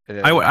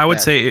 I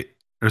would say.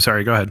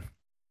 Sorry, go ahead.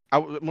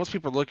 Most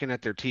people are looking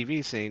at their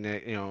TV saying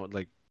that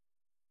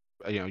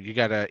you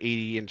got a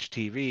 80-inch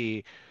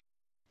TV,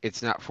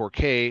 it's not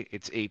 4K,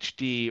 it's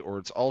HD or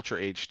it's Ultra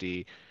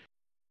HD.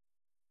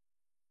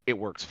 It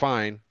works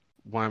fine.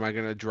 Why am I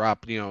going to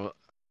drop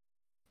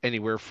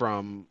anywhere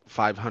from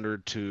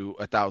 $500 to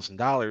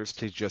 $1,000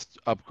 to just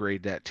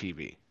upgrade that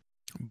TV?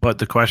 But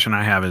the question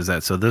I have is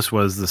that, so this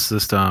was the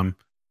system,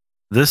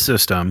 this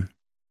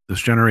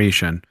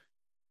generation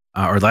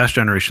or last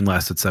generation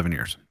lasted 7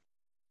 years,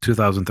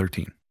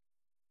 2013.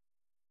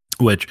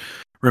 Which,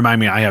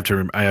 remind me, I have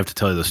to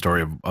tell you the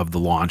story of the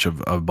launch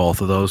of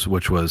both of those,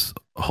 which was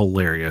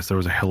hilarious. There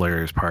was a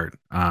hilarious part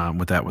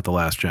with the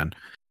last gen.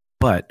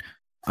 But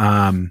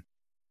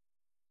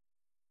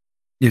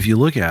if you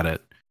look at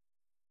it,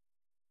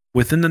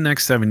 within the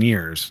next 7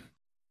 years,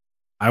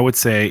 I would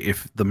say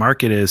if the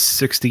market is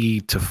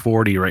 60 to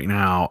 40 right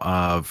now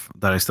of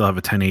that I still have a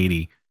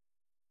 1080,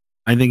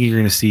 I think you're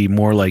going to see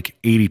more like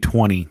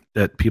 80-20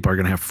 that people are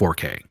going to have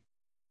 4K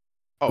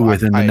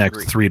within the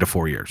next 3 to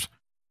 4 years.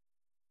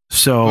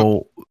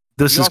 So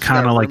this is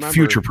kind of like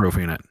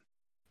future-proofing it.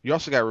 You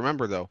also got to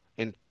remember, though,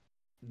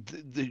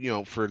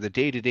 for the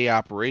day-to-day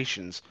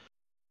operations,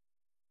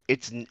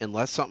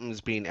 unless something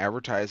is being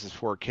advertised as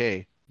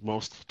 4K,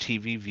 most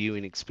TV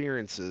viewing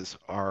experiences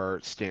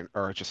are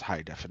just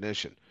high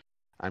definition.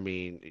 I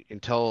mean,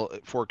 until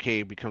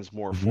 4K becomes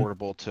more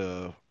affordable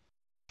to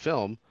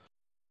film,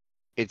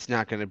 it's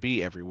not going to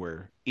be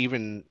everywhere.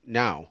 Even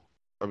now,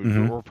 I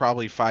mean, we're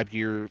probably 5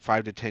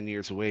 to 10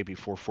 years away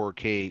before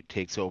 4K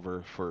takes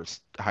over for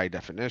high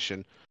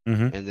definition,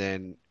 and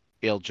then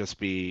it'll just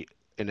be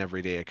an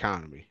everyday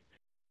economy.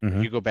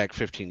 If you go back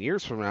 15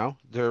 years from now,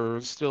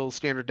 there's still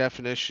standard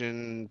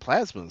definition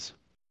plasmas.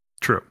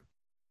 True.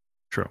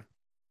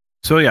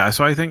 So yeah,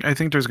 so I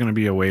think there's going to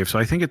be a wave. So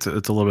I think it's a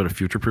little bit of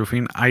future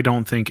proofing. I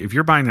don't think if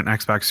you're buying an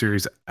Xbox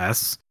Series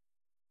S,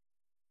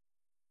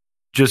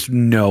 just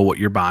know what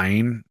you're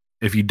buying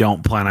if you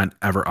don't plan on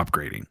ever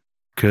upgrading,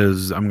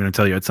 because I'm going to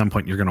tell you at some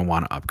point you're going to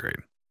want to upgrade.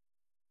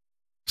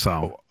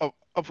 So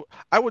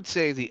I would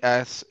say the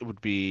S would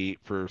be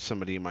for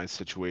somebody in my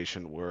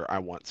situation where I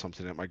want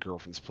something at my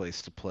girlfriend's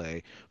place to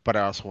play, but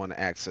I also want to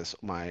access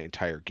my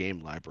entire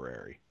game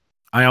library.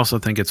 I also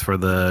think it's for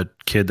the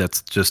kid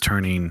that's just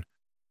turning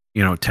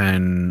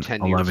 10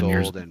 11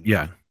 years old, and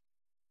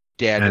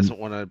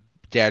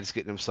dad's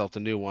getting himself a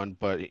new one,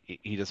 but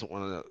he doesn't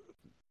want to.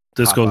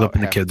 This goes up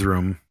in the kids'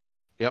 room.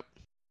 Yep.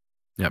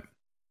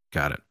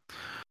 Got it.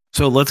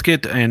 So let's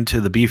get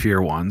into the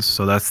beefier ones.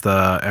 So that's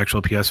the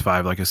actual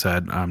PS5. Like I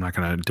said, I'm not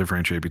going to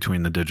differentiate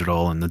between the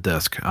digital and the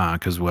disc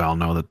because we all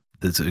know that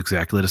it's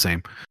exactly the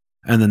same.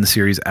 And then the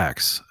Series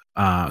X.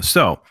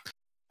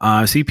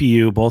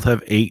 CPU both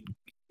have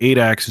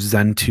 8X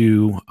Zen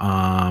 2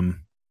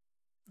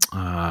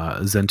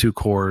 Zen 2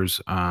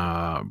 cores,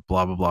 blah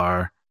blah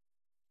blah.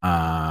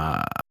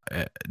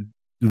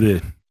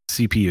 The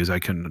CPUs, I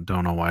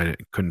don't know why I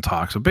couldn't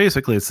talk. So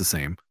basically, it's the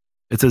same.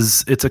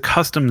 It's a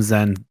custom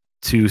Zen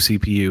 2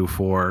 CPU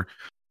for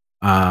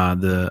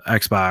the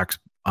Xbox.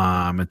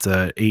 It's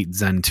a 8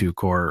 Zen 2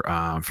 core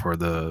for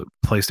the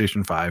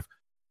PlayStation 5.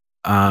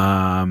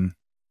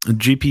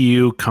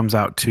 GPU comes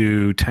out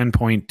to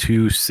 10.26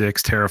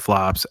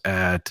 teraflops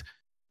at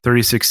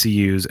 36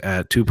 CUs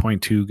at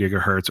 2.2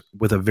 gigahertz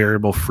with a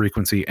variable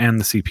frequency, and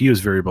the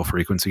CPU's variable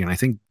frequency. And I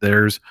think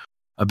there's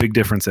a big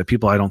difference that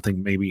people I don't think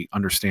maybe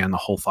understand the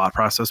whole thought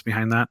process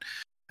behind that.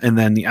 And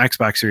then the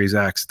Xbox Series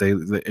X,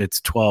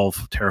 it's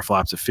 12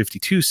 teraflops at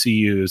 52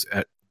 CUs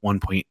at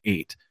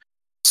 1.8.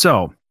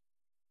 So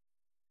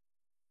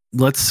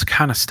let's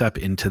kind of step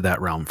into that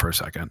realm for a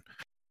second.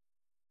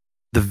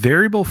 The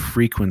variable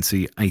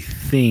frequency, I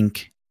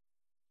think,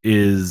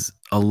 is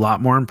a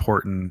lot more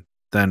important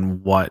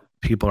than what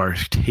people are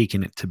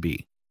taking it to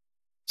be.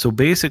 So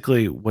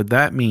basically, what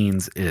that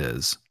means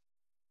is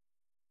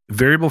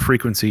variable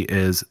frequency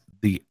is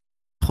the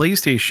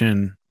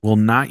PlayStation will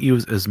not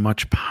use as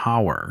much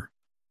power.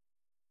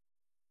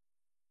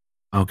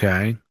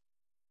 Okay.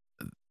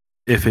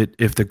 If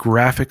the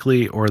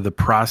graphically or the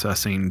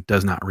processing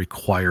does not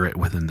require it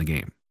within the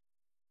game.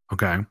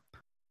 Okay.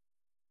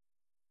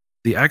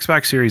 The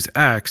Xbox Series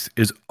X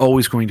is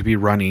always going to be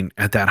running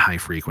at that high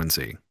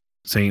frequency,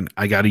 saying,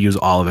 I got to use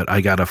all of it.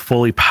 I got to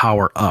fully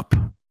power up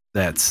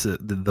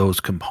those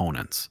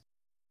components,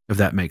 if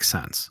that makes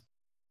sense.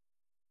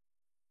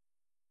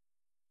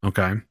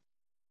 Okay.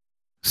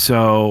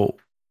 So,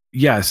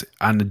 yes,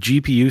 on the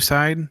GPU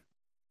side,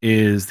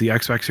 is the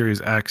Xbox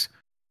Series X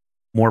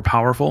more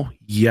powerful?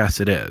 Yes,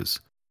 it is.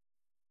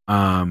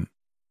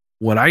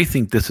 What I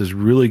think this is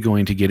really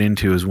going to get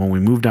into is when we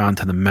moved on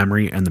to the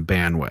memory and the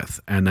bandwidth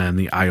and then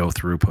the IO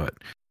throughput.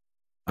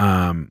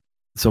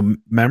 So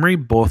memory,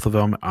 both of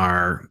them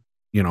are,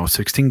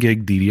 16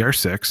 gig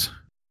DDR6.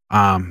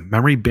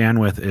 Memory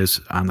bandwidth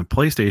is on the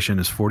PlayStation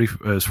is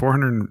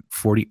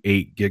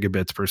 448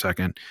 gigabits per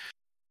second.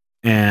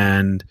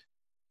 And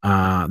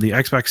the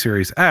Xbox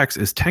Series X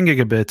is 10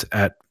 gigabits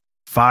at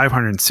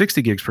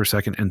 560 gigs per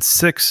second and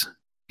 6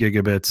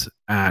 gigabits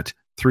at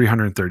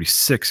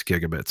 336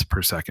 gigabits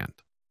per second.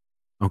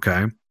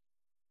 Okay.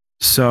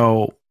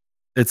 So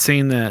it's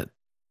saying that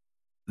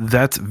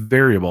that's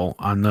variable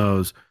on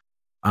those.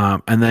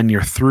 And then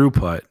your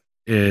throughput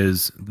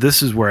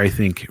this is where I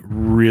think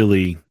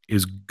really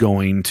is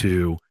going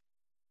to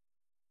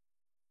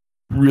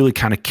really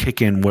kind of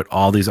kick in with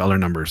all these other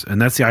numbers.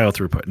 And that's the IO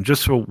throughput. And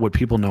just so what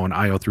people know an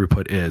IO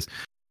throughput is,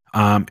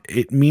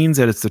 it means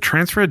that it's the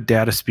transfer of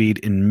data speed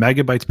in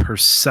megabytes per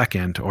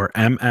second or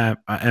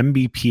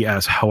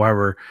Mbps.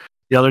 However,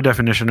 The other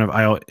definition of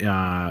IO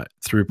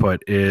throughput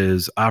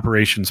is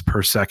operations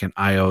per second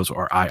IOs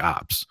or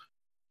IOPS.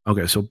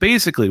 Okay, so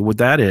basically what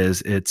that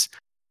is, it's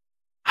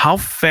how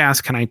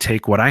fast can I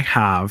take what I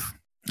have?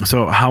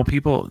 So how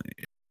people,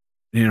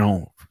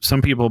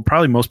 some people,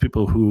 probably most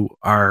people who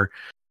are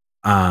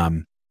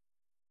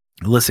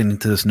listening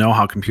to this know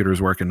how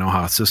computers work and know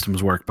how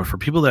systems work. But for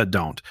people that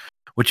don't,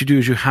 what you do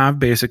is you have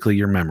basically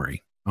your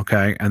memory.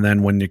 Okay. And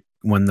then when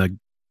the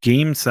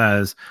game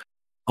says,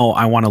 oh,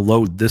 I want to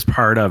load this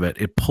part of it,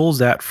 it pulls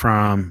that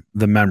from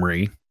the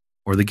memory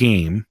or the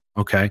game.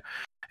 Okay.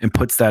 And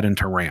puts that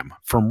into RAM.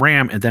 From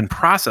RAM, it then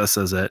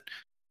processes it,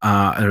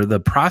 or the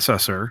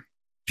processor,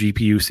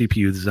 GPU,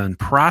 CPU, then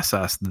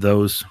process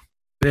those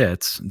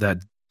bits,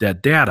 that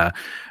data,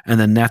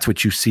 and then that's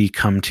what you see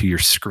come to your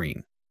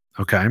screen.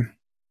 Okay.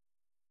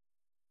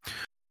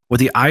 What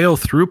the IO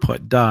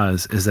throughput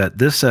does is that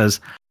this says,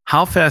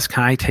 how fast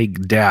can I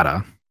take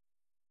data,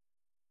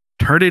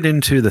 turn it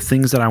into the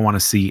things that I want to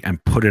see,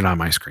 and put it on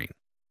my screen?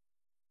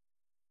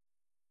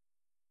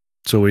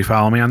 So will you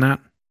follow me on that?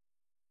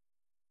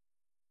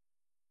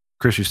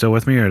 Chris, you still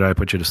with me, or did I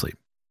put you to sleep?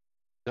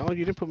 No,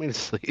 you didn't put me to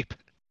sleep.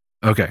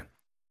 Okay.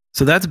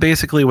 So that's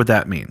basically what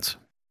that means.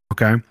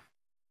 Okay.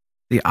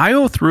 The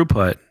IO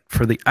throughput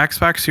for the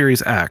Xbox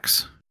Series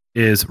X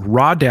is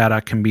raw data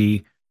can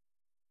be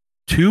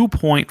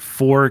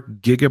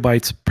 2.4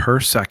 gigabytes per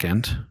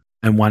second.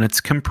 And when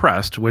it's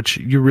compressed, which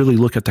you really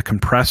look at the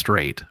compressed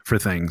rate for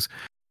things,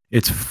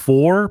 it's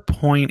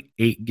 4.8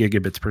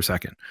 gigabits per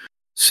second.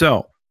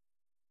 So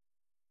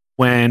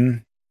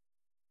when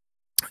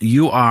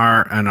you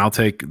are, and I'll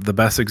take the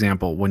best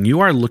example, when you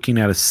are looking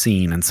at a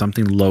scene and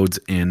something loads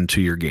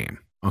into your game,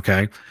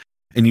 okay,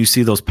 and you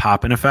see those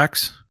pop-in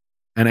effects,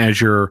 and as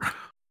you're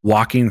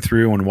walking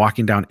through and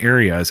walking down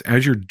areas,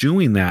 as you're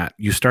doing that,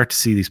 you start to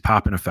see these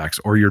pop-in effects,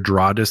 or your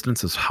draw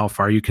distance is how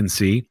far you can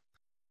see.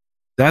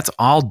 That's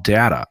all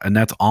data, and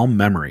that's all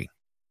memory,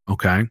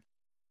 okay?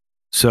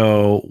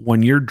 So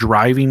when you're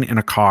driving in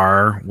a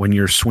car, when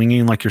you're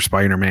swinging like you're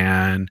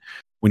Spider-Man,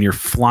 when you're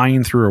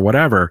flying through or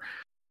whatever,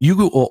 you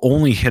will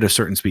only hit a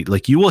certain speed.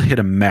 Like you will hit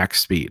a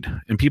max speed.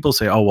 And people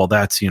say, oh, well,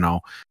 that's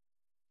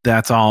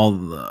all,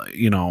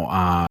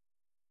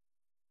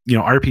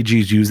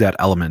 RPGs use that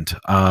element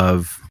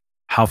of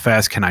how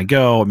fast can I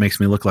go? It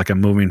makes me look like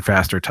I'm moving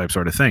faster type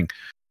sort of thing.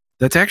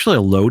 That's actually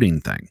a loading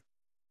thing.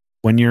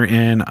 When you're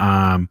in,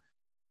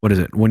 what is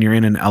it? When you're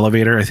in an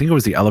elevator, I think it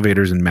was the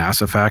elevators in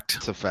Mass Effect.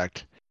 Mass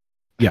Effect.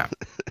 Yeah.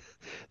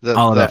 the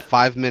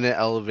 5-minute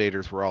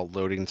elevators were all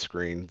loading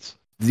screens.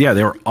 Yeah,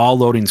 they were all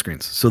loading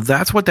screens. So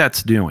that's what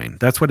that's doing.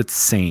 That's what it's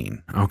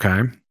saying.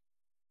 Okay.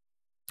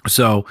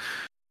 So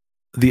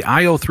the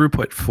IO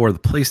throughput for the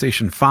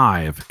PlayStation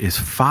 5 is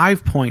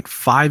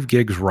 5.5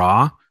 gigs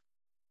raw,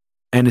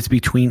 and it's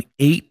between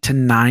 8 to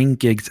 9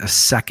 gigs a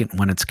second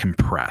when it's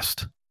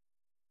compressed.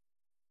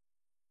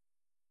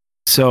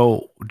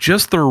 So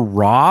just the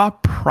raw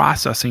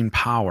processing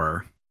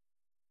power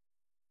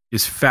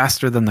is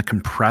faster than the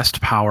compressed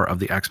power of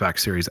the Xbox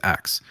Series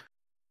X.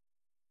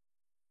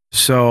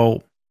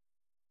 So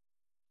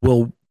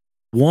will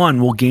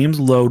games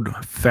load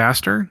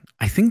faster?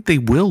 I think they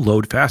will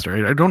load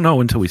faster. I don't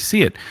know until we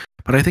see it,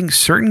 but I think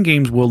certain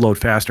games will load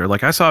faster.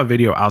 Like I saw a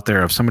video out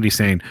there of somebody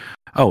saying,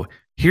 oh,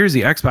 here's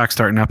the Xbox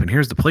starting up and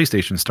here's the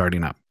PlayStation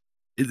starting up.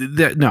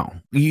 No,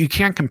 you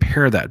can't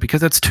compare that because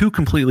that's two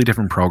completely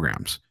different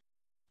programs.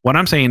 What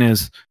I'm saying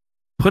is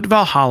put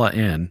Valhalla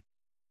in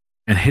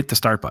and hit the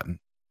start button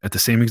at the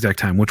same exact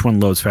time. Which one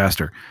loads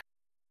faster?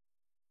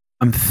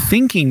 I'm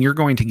thinking you're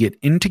going to get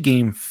into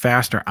game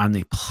faster on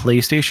the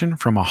PlayStation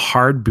from a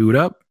hard boot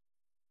up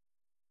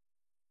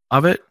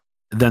of it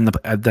than the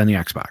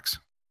Xbox.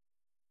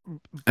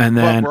 And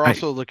then but we're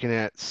also looking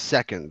at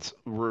seconds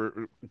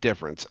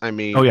difference. I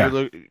mean, oh yeah,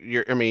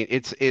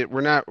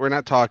 we're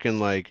not talking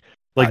like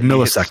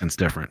milliseconds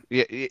different.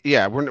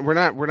 Yeah, we're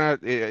not.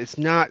 It's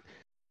not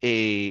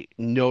a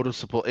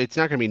noticeable. It's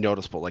not going to be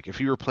noticeable. Like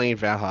if you were playing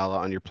Valhalla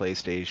on your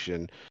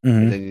PlayStation,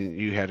 and then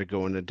you had to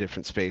go in a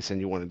different space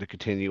and you wanted to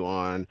continue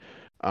on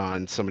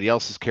somebody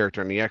else's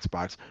character on the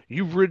Xbox,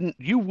 you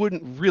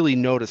wouldn't really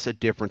notice a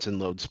difference in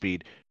load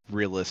speed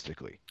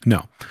realistically.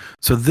 No.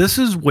 So this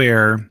is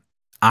where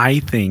I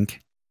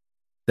think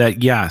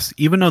that yes,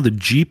 even though the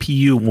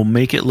GPU will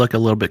make it look a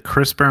little bit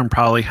crisper and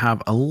probably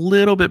have a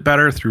little bit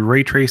better through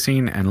ray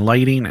tracing and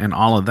lighting and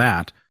all of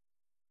that,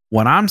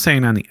 what I'm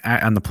saying on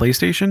the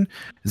PlayStation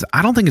is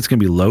I don't think it's going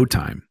to be load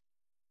time.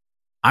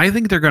 I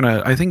think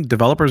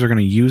developers are going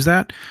to use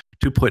that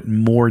to put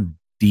more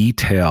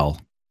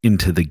detail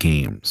into the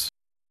games.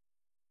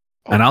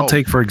 And I'll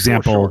take, for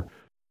example,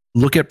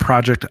 look at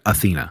Project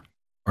Athena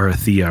or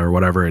Athea or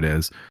whatever it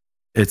is.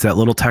 It's that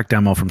little tech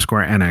demo from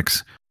Square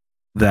Enix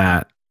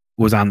that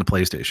was on the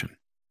PlayStation.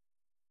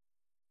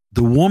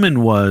 The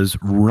woman was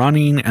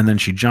running and then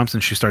she jumps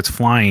and she starts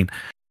flying,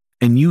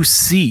 and you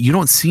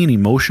don't see any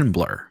motion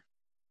blur.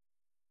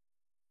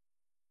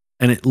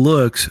 And it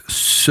looks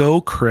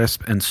so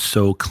crisp and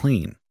so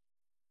clean.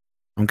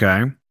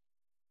 Okay.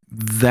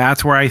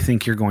 that's where I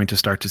think you're going to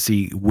start to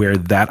see where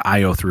that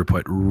IO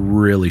throughput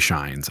really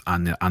shines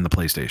on the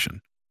PlayStation.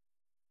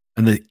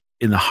 And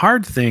the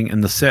hard thing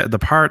and the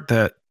part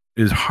that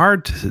is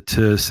hard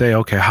to say,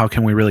 okay, how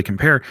can we really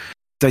compare?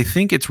 I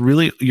think it's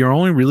really, you're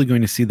only really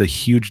going to see the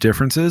huge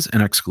differences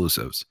in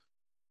exclusives,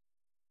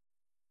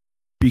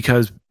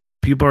 because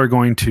people are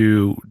going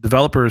to,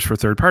 developers for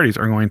third parties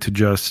are going to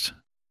just,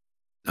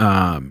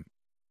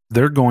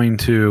 they're going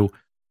to,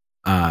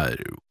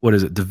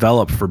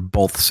 develop for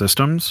both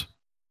systems.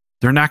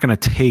 They're not going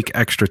to take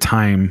extra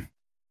time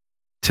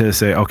to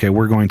say, okay,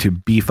 we're going to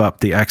beef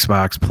up the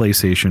Xbox,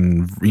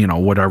 PlayStation,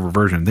 whatever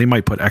version. They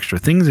might put extra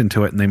things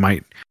into it and they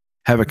might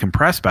have it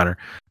compressed better,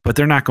 but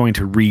they're not going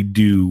to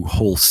redo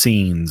whole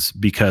scenes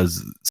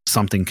because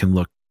something can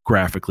look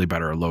graphically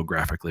better or look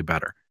graphically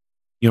better.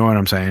 You know what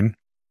I'm saying?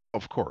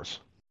 Of course.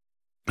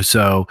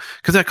 So,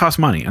 because that costs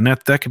money, and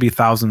that could be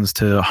thousands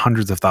to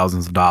hundreds of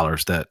thousands of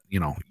dollars that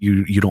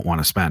you don't want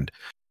to spend.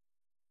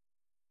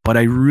 But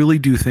I really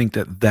do think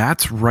that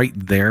that's right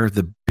there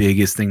the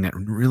biggest thing that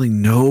really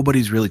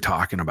nobody's really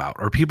talking about,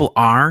 or people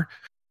are,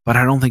 but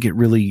I don't think it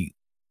really.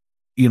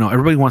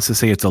 Everybody wants to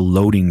say it's a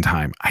loading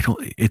time.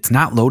 It's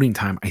not loading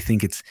time. I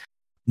think it's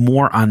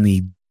more on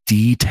the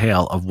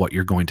detail of what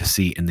you're going to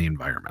see in the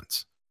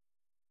environments.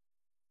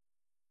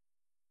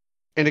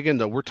 And again,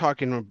 though, we're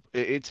talking,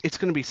 it's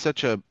going to be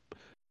such a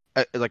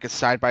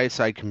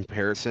side-by-side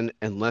comparison,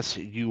 unless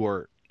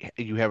you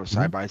have a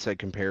side-by-side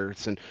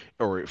comparison,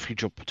 or if you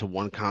jump to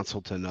one console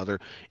to another,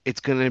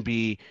 it's going to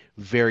be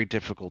very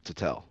difficult to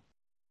tell.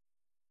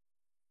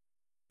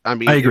 I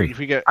mean, I agree.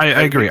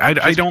 I agree.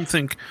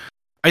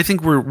 I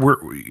think we're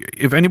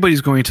if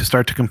anybody's going to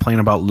start to complain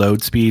about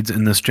load speeds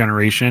in this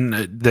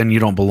generation, then you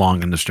don't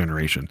belong in this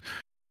generation,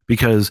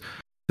 because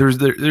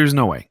there's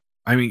no way.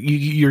 I mean,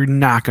 you're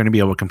not going to be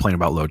able to complain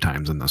about load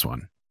times in this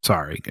one.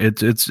 Sorry,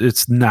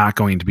 it's not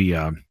going to be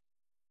an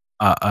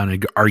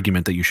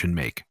argument that you should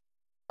make.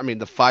 I mean,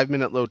 the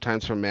 5-minute load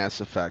times from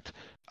Mass Effect,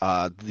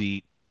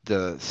 the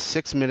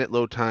 6-minute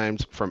load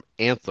times from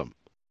Anthem.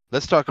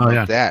 Let's talk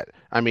about that.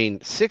 I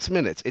mean, 6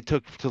 minutes it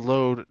took to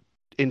load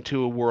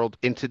into a world,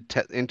 into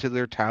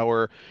their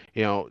tower.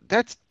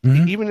 That's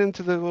even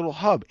into their little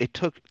hub. It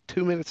took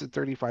 2 minutes and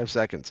 35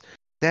 seconds.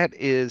 That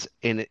is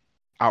an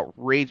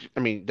outrage. I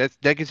mean, that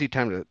gives you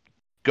time to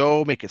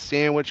go make a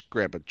sandwich,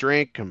 grab a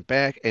drink, come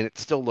back, and it's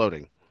still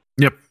loading.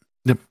 Yep.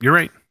 You're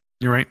right.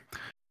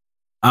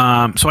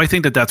 So I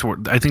think that's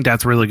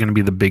really going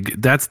to be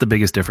that's the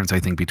biggest difference, I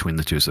think, between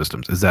the two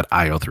systems, is that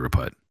IO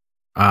throughput.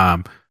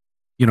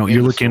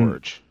 You're looking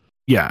storage.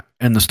 Yeah,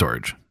 and the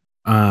storage.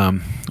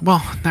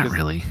 Well, not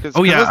really.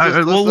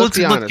 Let's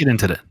get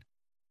into that.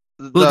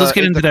 Let's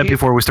get into that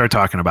before we start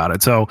talking about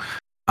it. So,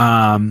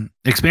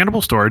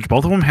 expandable storage.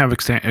 Both of them have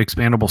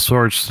expandable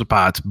storage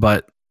spots,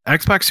 but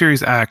Xbox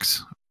Series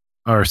X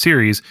or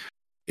Series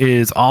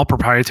is all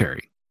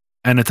proprietary,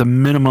 and it's a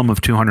minimum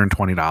of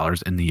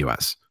 $220 in the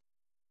US.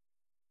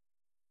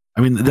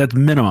 I mean, that's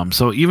minimum.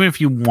 So even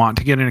if you want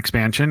to get an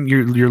expansion,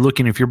 you're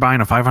looking, if you're buying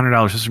a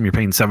 $500 system, you're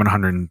paying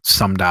 $700 and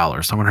some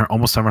dollars,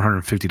 almost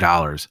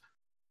 $750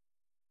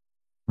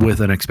 with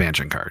an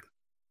expansion card.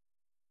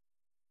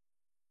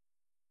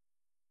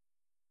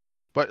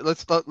 But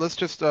let's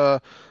just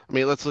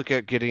let's look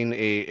at getting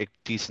a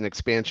decent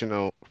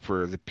expansion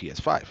for the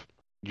PS5.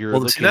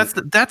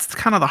 That's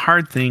kind of the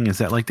hard thing, is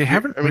that they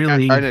haven't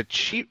really on a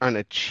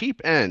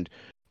cheap end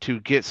to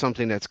get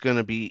something that's going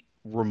to be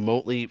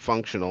remotely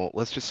functional.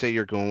 Let's just say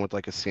you're going with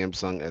like a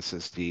Samsung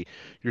SSD.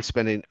 You're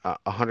spending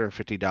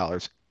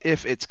 $150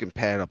 if it's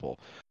compatible.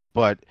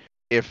 But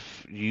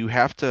if you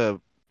have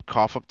to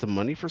cough up the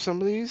money for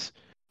some of these,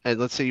 and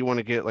let's say you want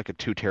to get like a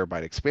 2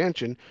 terabyte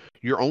expansion,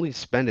 you're only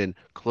spending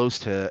close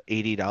to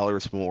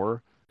 $80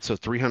 more, so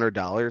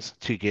 $300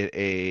 to get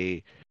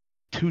a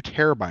 2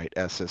 terabyte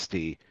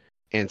SSD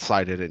and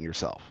slide it in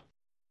yourself.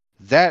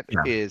 That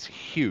is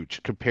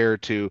huge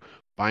compared to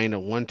buying a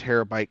 1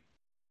 terabyte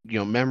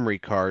memory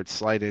card,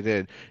 slide it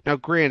in. Now,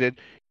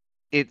 granted,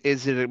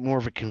 is it more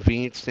of a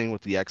convenience thing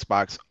with the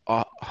Xbox?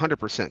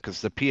 100%,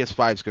 because the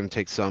PS5 is going to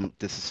take some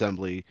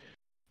disassembly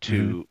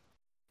to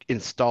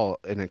install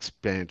an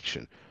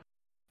expansion.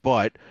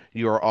 But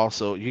you got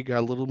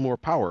a little more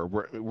power.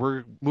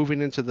 We're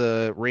moving into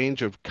the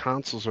range of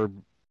consoles are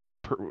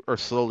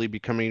slowly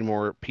becoming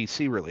more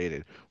PC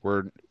related.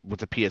 Where with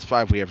the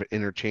PS5 we have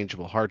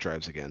interchangeable hard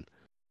drives again.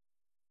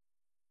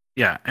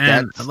 Yeah,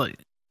 and I'm looking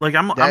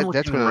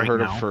that's been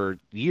unheard of for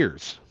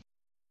years.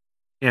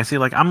 Yeah, see,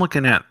 I'm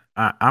looking at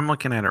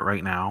it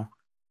right now.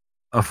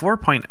 A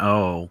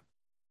 4.0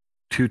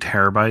 2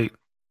 terabyte.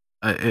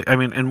 I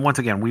mean, and once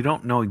again, we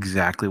don't know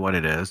exactly what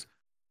it is,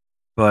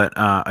 but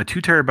a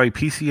 2 terabyte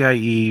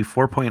PCIe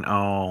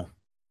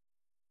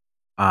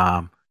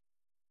 4.0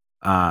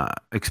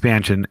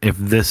 expansion, if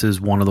this is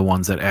one of the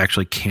ones that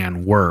actually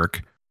can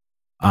work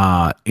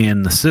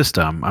in the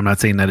system, I'm not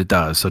saying that it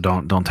does, so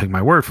don't take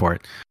my word for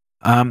it.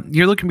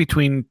 You're looking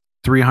between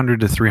 $300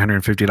 to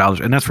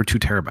 $350, and that's for 2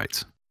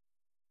 terabytes.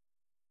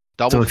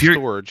 Double the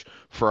storage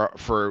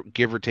for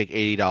give or take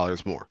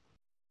 $80 more.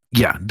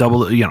 Yeah,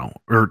 double,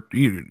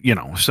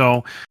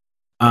 so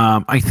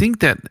I think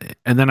that,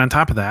 and then on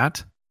top of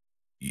that,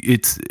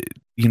 it's,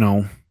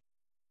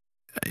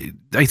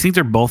 I think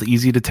they're both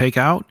easy to take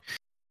out.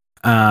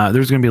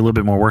 There's going to be a little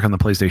bit more work on the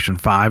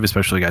PlayStation 5,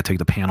 especially got to take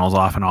the panels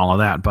off and all of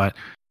that. But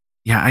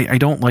yeah, I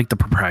don't like the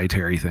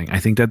proprietary thing. I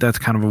think that that's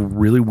kind of a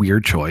really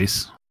weird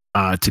choice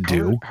to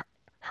do.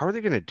 How are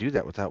they going to do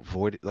that without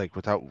voiding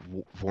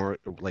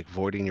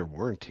your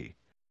warranty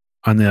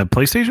on the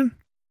PlayStation?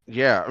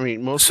 Yeah, I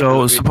mean,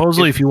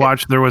 supposedly, if you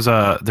watch, there was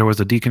a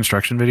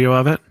deconstruction video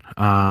of it,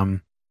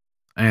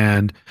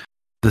 and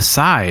the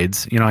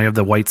sides, you have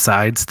the white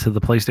sides to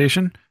the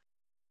PlayStation,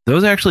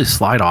 those actually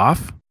slide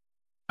off,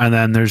 and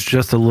then there's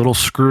just a little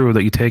screw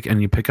that you take and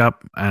you pick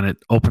up, and it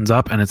opens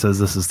up, and it says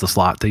this is the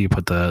slot that you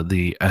put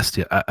the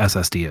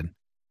SSD in.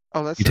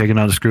 Oh, that's. You take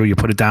another screw, you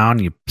put it down,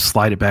 you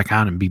slide it back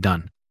on, and be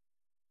done.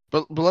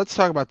 But let's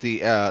talk about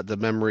the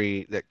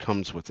memory that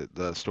comes with it,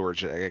 the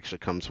storage that actually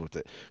comes with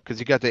it,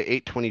 because you got the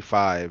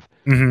 825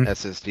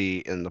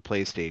 SSD in the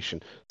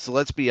PlayStation. So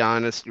let's be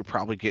honest, you're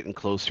probably getting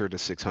closer to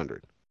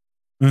 600.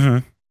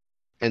 Mm-hmm.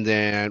 And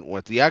then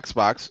with the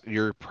Xbox,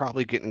 you're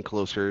probably getting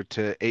closer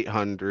to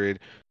 800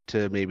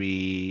 to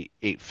maybe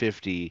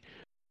 850.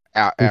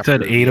 It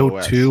said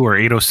 802 or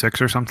 806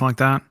 or something like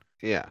that.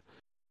 Yeah.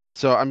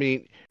 So I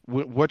mean,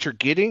 what you're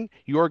getting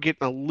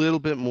a little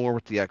bit more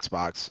with the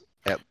Xbox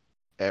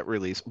at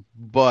release,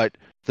 but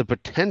the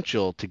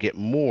potential to get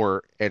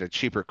more at a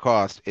cheaper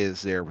cost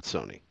is there with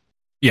Sony.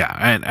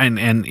 Yeah,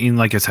 and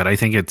like I said, I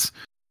think it's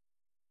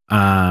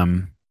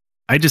I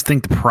just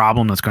think the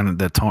problem that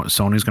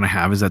Sony's going to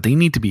have is that they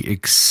need to be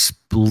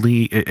extremely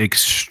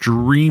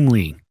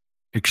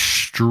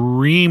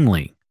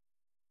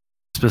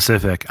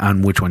specific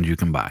on which ones you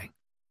can buy.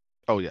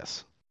 Oh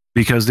yes.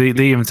 Because they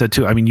even said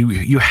too, I mean,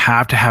 you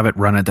have to have it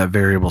run at that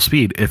variable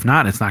speed. If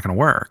not, it's not going to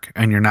work,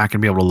 and you're not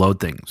going to be able to load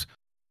things.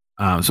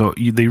 So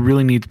they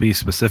really need to be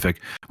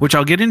specific, which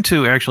I'll get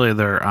into actually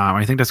there.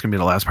 I think that's going to be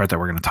the last part that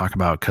we're going to talk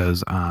about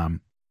because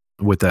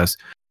with this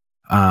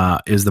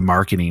is the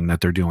marketing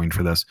that they're doing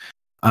for this.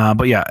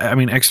 But yeah, I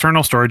mean,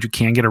 external storage, you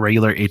can get a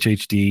regular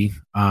HHD.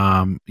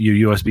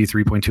 Your USB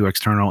 3.2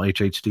 external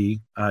HHD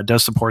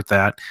does support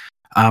that.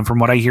 From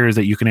what I hear is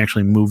that you can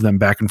actually move them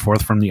back and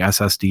forth from the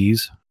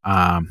SSDs.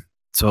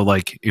 So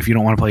like if you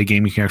don't want to play a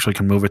game, you can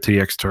move it to the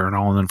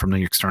external, and then from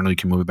the external, you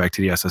can move it back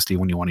to the SSD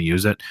when you want to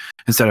use it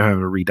instead of having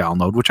to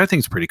re-download, which I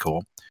think is pretty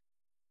cool.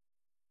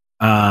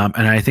 And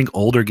I think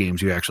older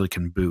games you actually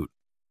can boot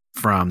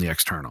from the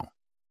external,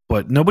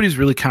 but nobody's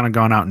really kind of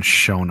gone out and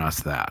shown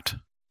us that.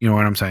 You know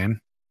what I'm saying?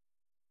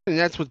 And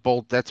that's with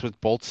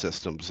both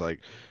systems. Like,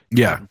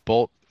 yeah,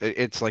 both.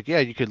 It's like, yeah,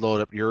 you could load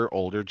up your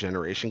older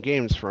generation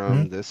games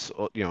from this,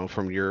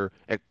 from your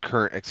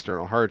current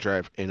external hard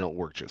drive, and it'll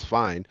work just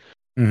fine.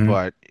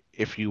 But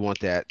if you want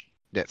that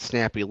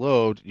snappy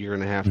load, you're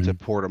going to have to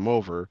port them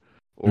over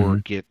or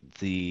get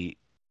the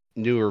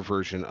newer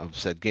version of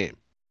said game.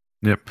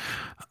 Yep.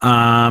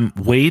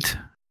 Weight,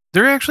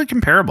 they're actually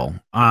comparable,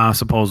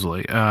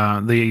 supposedly.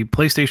 The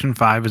PlayStation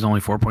 5 is only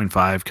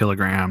 4.5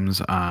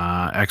 kilograms.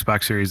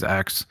 Xbox Series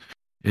X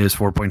is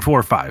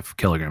 4.45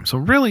 kilograms. So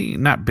really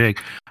not big.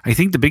 I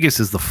think the biggest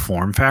is the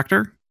form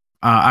factor.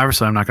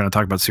 Obviously, I'm not going to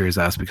talk about Series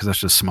S because that's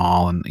just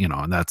small and,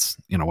 and that's,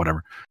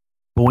 whatever.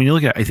 But when you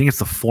look at it, I think it's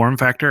the form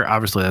factor.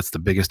 Obviously, that's the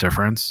biggest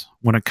difference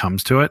when it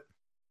comes to it.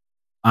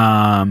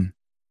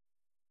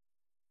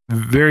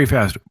 Very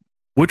fast.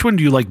 Which one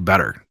do you like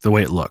better, the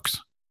way it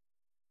looks?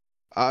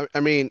 I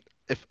mean,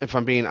 if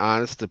I'm being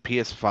honest, the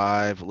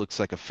PS5 looks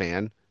like a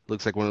fan.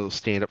 Looks like one of those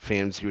stand-up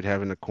fans you would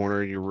have in the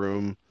corner of your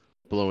room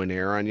blowing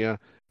air on you.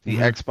 The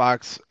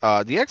Xbox,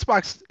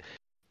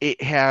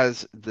 it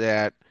has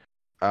that...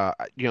 how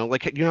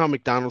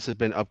McDonald's has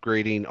been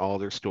upgrading all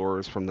their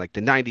stores from like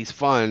the 90s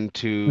fun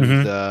to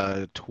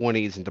the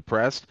 20s and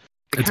depressed.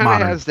 It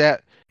kind of has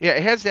that. Yeah,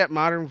 it has that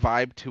modern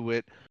vibe to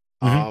it.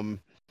 I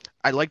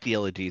like the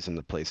LEDs in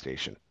the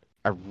PlayStation.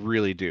 I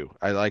really do.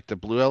 I like the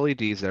blue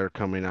LEDs that are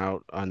coming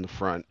out on the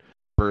front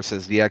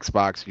versus the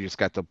Xbox. You just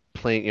got the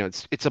plain.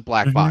 It's a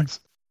black box.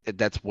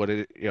 That's what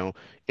it.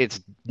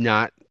 It's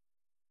not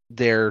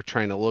there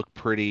trying to look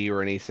pretty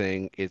or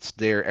anything. It's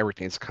there.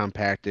 Everything's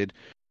compacted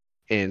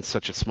in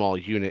such a small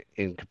unit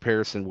in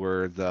comparison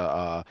where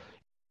the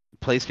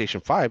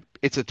PlayStation 5,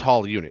 it's a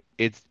tall unit.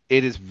 It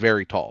is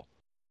very tall.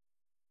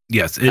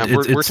 Yes,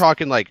 we're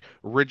talking like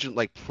original,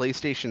 like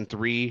PlayStation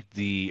 3,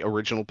 the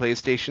original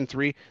PlayStation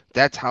 3.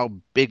 That's how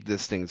big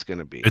this thing's going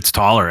to be. It's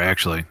taller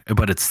actually,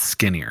 but it's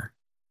skinnier.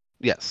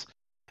 Yes,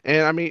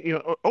 and I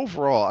mean,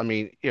 overall, I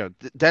mean,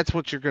 that's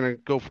what you're going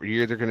to go for.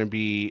 You're either going to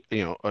be,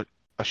 a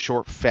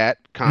short, fat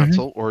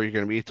console, or you're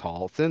going to be a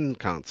tall, thin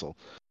console.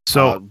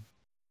 So.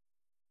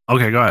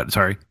 Okay, go ahead.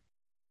 Sorry.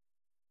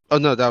 Oh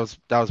no, that was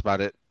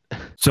about it.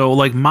 So,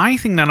 like, my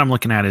thing that I'm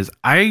looking at is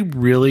I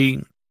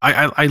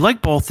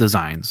like both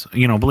designs.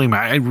 Believe me,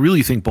 I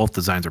really think both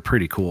designs are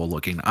pretty cool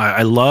looking.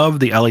 I love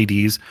the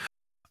LEDs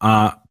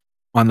on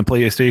the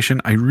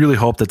PlayStation. I really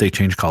hope that they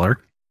change color.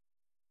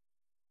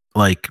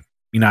 Like,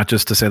 not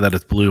just to say that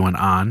it's blue and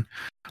on.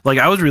 Like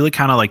I was really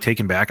kind of like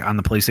taken back on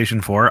the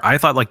PlayStation 4. I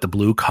thought like the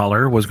blue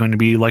color was going to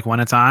be like when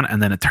it's on,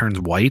 and then it turns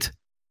white.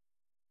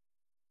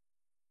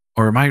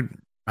 Or am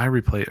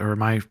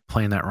I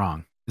playing that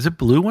wrong? Is it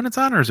blue when it's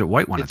on, or is it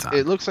white when it's on?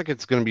 It looks like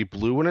it's going to be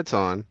blue when it's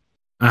on.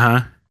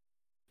 Uh-huh.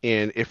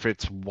 And if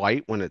it's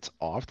white when it's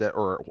off, that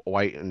or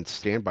white and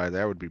standby,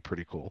 that would be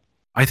pretty cool.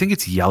 I think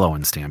it's yellow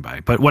in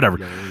standby, but whatever.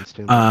 Yellow and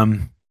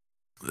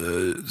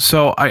standby.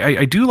 So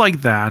I do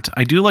like that.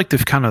 I do like the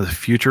kind of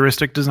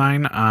futuristic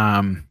design.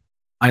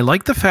 I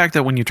like the fact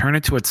that when you turn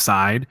it to its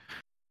side,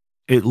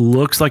 it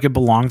looks like it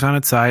belongs on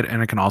its side,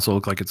 and it can also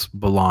look like it's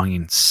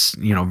belonging,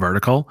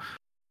 vertical.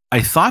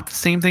 I thought the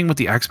same thing with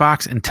the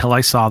Xbox until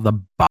I saw the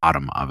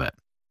bottom of it.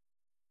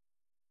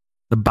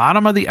 The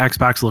bottom of the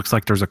Xbox looks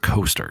like there's a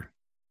coaster.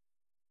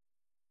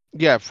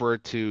 Yeah, for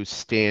it to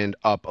stand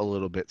up a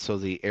little bit so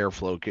the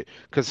airflow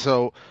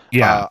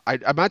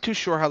I'm not too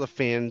sure how the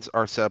fans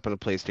are set up in a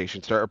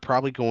PlayStation. So they're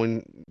probably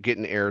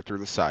getting air through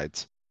the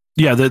sides.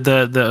 Yeah,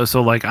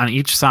 so like on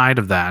each side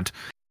of that,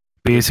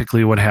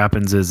 basically what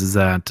happens is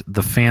that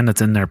the fan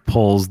that's in there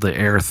pulls the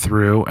air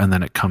through, and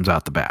then it comes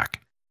out the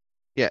back.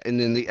 Yeah, and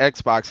then the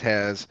Xbox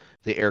has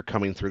the air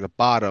coming through the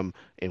bottom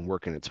and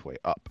working its way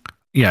up.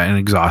 Yeah, and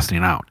exhausting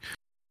out.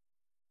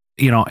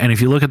 And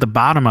if you look at the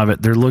bottom of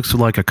it, there looks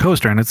like a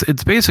coaster, and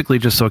it's basically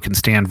just so it can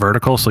stand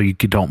vertical so you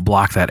don't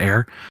block that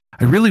air.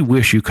 I really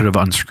wish you could have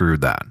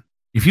unscrewed that.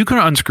 If you could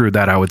have unscrewed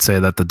that, I would say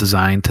that the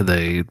design to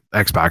the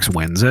Xbox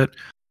wins it.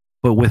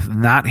 But with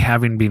not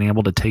been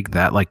able to take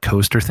that like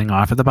coaster thing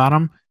off at the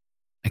bottom,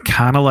 I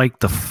kind of like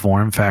the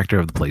form factor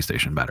of the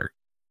PlayStation better.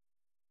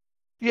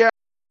 Yeah,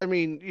 I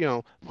mean,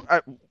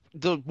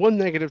 the one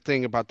negative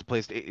thing about the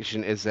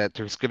PlayStation is that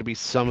there's going to be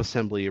some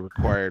assembly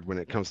required when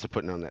it comes to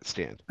putting on that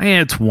stand.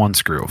 It's one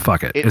screw.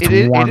 Fuck it.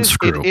 It's one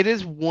screw. It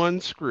is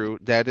one screw.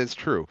 That is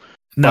true.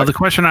 Now, the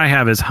question I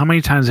have is, how many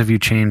times have you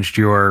changed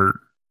your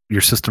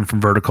system from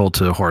vertical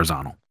to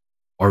horizontal,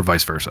 or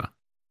vice versa?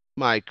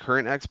 My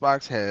current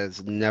Xbox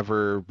has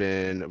never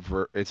been.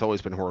 It's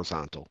always been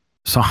horizontal.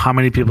 So how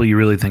many people you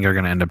really think are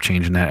going to end up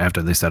changing that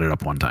after they set it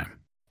up one time?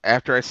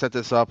 After I set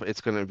this up,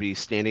 it's going to be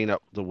standing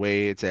up the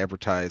way it's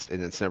advertised,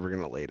 and it's never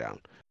going to lay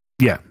down.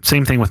 Yeah,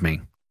 same thing with me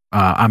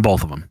on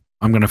both of them.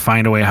 I'm going to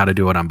find a way how to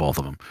do it on both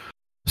of them.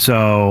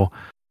 So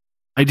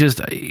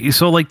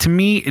to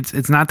me,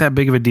 it's not that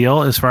big of a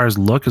deal as far as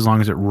look, as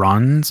long as it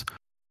runs.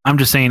 I'm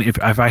just saying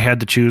if I had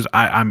to choose,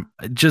 I'm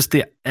just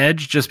the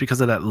edge, just because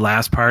of that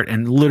last part.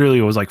 And literally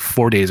it was like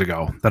 4 days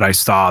ago that I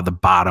saw the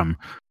bottom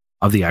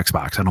of the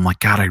Xbox, and I'm like,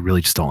 God, I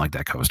really just don't like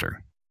that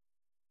coaster.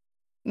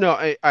 No,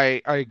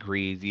 I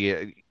agree.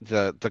 The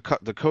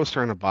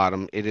coaster on the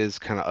bottom, it is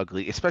kind of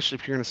ugly, especially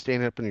if you're going to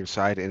stand up on your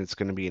side and it's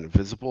going to be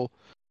invisible.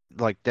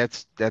 Like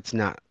that's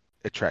not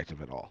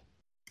attractive at all.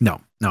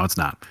 No, it's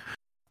not.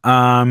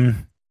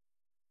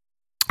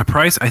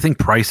 Price, I think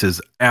price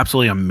is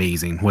absolutely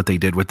amazing what they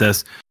did with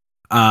this.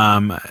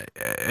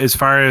 As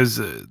far as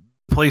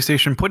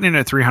PlayStation putting it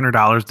at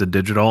 $300 the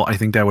digital, I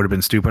think that would have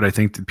been stupid. I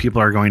think that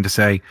people are going to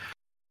say,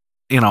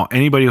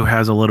 anybody who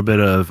has a little bit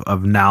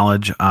of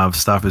knowledge of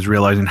stuff is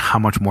realizing how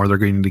much more they're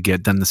going to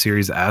get than the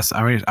Series S.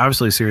 I mean,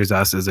 obviously Series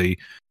S is a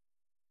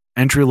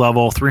entry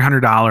level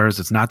 $300.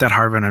 It's not that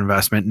hard of an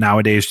investment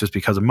nowadays, just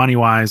because of money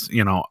wise,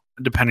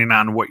 depending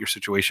on what your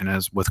situation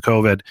is with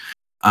COVID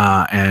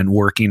and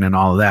working and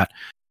all of that.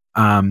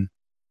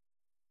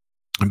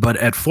 But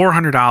at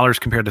 $400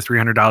 compared to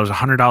 $300,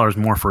 $100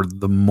 more for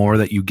the more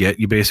that you get.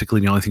 You basically,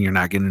 the only thing you're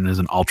not getting is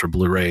an ultra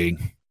Blu-ray,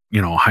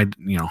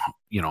 4K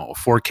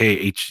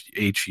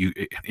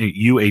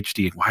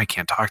UHD. Why I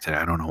can't talk today?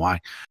 I don't know why.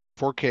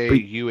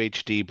 4K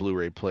UHD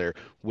Blu-ray player,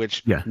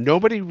 which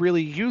nobody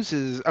really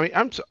uses. I mean,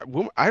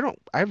 I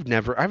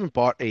haven't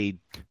bought a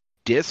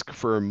disc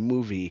for a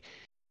movie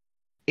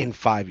in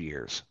 5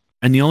 years.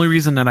 And the only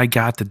reason that I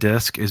got the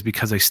disc is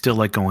because I still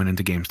like going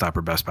into GameStop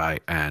or Best Buy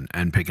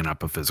and picking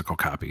up a physical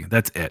copy.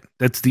 That's it.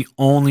 That's the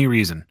only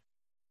reason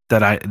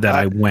that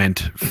I went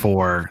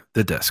for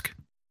the disc.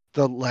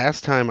 The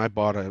last time I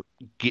bought a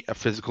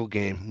physical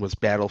game was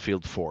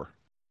Battlefield 4.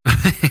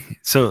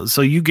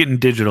 So you getting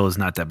digital is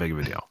not that big of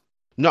a deal.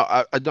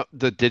 No,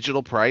 the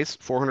digital price,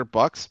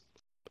 $400.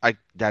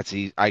 That's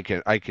easy. I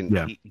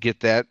can get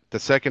that. The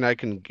second I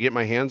can get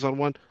my hands on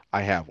one,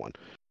 I have one.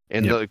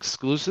 And the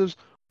exclusives.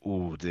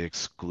 Ooh, the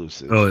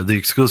exclusives. Oh, the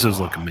exclusives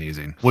look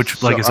amazing.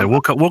 Which, like I said, we'll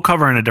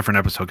cover in a different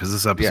episode because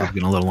this episode's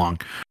getting a little long.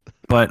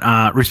 But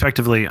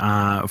respectively,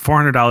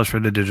 $400 for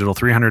the digital,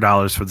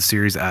 $300 for the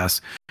Series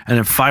S, and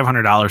then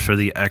 $500 for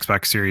the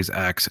Xbox Series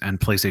X and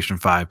PlayStation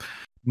 5.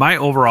 My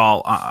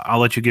overall, I'll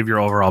let you give your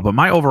overall, but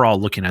my overall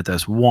looking at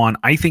this, one,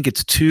 I think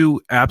it's two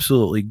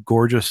absolutely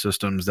gorgeous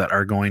systems that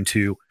are going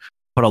to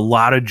put a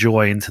lot of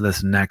joy into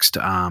this next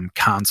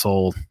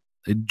console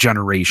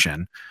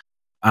generation.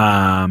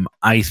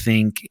 I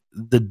think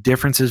the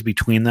differences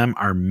between them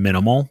are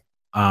minimal.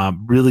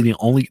 Really,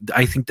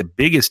 I think the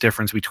biggest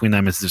difference between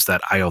them is just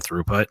that I/O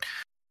throughput.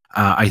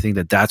 I think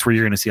that's where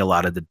you're going to see a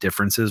lot of the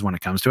differences when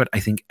it comes to it.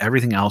 I think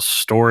everything else,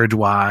 storage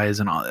wise,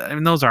 and all, I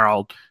mean, those are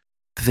all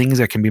things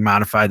that can be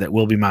modified, that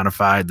will be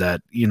modified,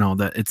 that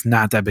that it's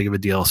not that big of a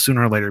deal.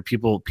 Sooner or later,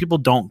 people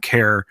don't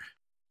care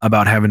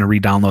about having to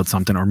re-download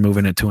something or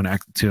moving it to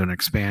an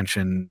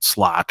expansion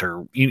slot,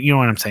 or you know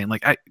what I'm saying.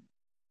 Like,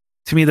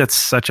 to me, that's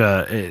such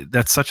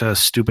a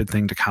stupid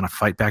thing to kind of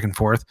fight back and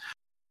forth.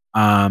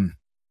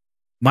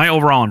 My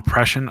overall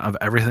impression of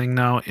everything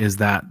though is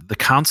that the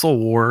console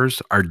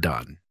wars are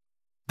done.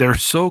 They're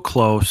so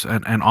close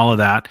and all of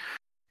that.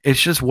 It's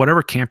just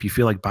whatever camp you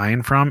feel like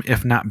buying from,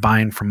 if not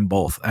buying from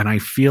both. And I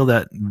feel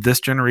that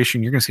this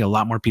generation, you're going to see a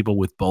lot more people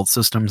with both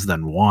systems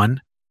than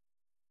one,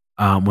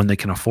 when they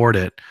can afford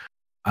it.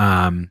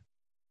 But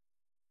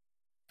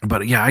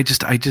yeah, I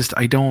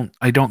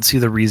don't see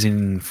the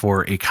reason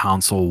for a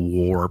console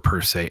war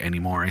per se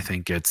anymore. I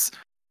think it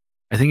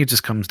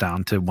just comes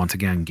down to, once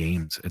again,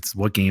 games. It's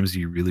what games do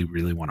you really,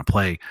 really want to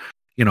play?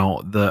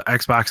 The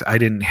Xbox, I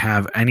didn't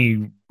have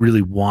any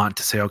really want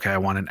to say, okay, I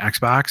want an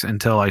Xbox,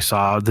 until I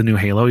saw the new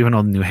Halo, even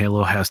though the new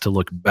Halo has to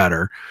look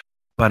better,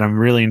 but I'm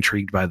really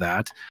intrigued by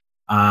that.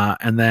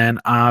 And then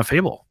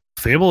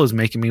Fable is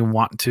making me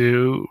want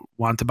to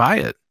buy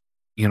it,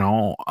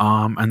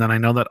 and then I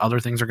know that other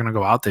things are going to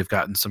go out. They've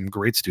gotten some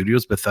great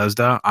studios.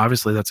 Bethesda,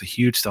 obviously that's a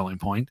huge selling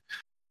point,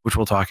 which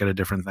we'll talk at a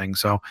different thing.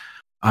 So,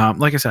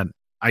 like I said,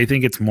 I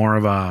think it's more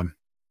of a,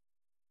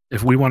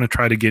 if we want to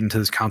try to get into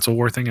this console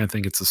war thing, I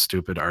think it's a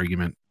stupid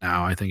argument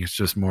now. I think it's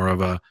just more of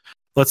a,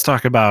 let's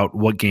talk about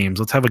what games,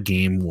 let's have a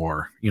game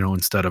war,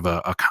 instead of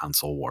a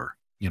console war,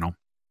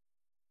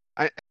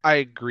 I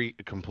agree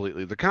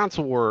completely. The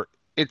console war,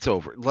 it's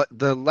over.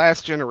 The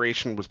last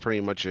generation was pretty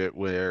much it,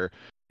 where,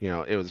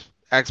 it was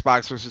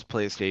Xbox versus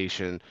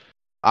PlayStation.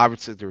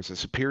 Obviously, there was a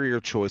superior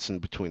choice in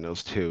between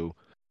those two.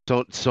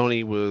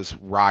 Sony was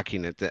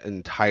rocking it the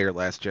entire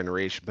last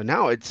generation, but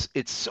now it's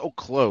so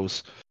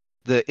close.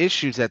 The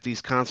issues that these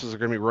consoles are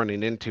going to be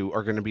running into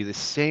are going to be the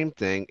same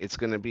thing. It's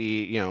going to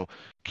be,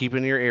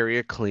 keeping your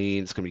area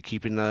clean. It's going to be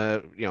keeping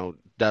the,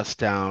 dust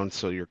down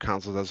so your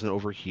console doesn't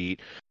overheat.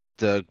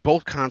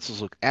 Both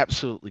consoles look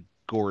absolutely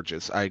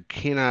gorgeous. I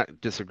cannot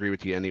disagree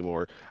with you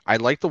anymore. I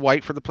like the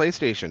white for the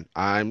PlayStation.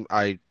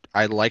 I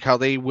like how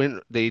they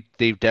went.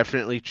 They've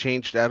definitely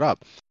changed that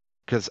up,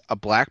 because a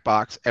black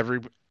box,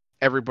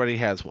 everybody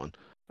has one.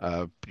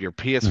 Your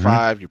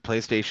PS5, your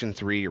PlayStation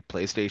 3, your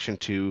PlayStation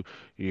 2,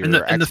 your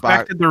Xbox. And the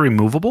fact that they're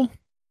removable,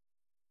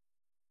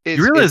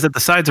 you realize that the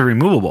sides are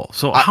removable.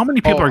 So how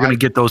many people are going to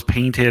get those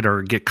painted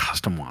or get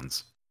custom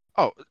ones?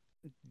 Oh,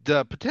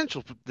 the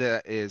potential for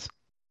that is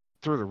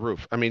through the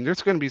roof. I mean,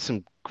 there's going to be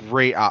some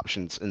great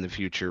options in the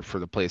future for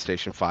the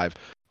PlayStation 5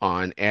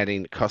 on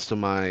adding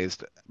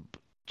customized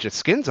just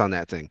skins on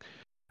that thing.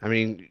 I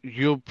mean,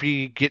 you'll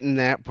be getting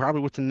that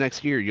probably within the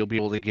next year. You'll be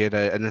able to get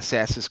an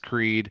Assassin's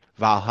Creed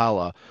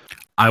Valhalla.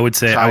 I would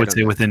say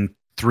within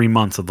 3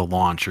 months of the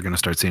launch, you're going to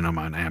start seeing them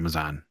on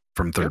Amazon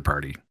from third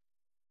party.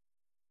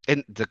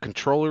 And the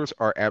controllers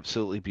are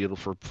absolutely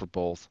beautiful for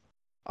both.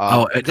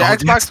 The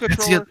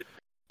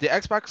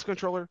Xbox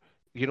controller,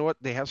 you know what?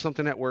 They have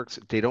something that works.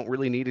 They don't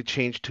really need to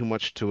change too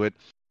much to it.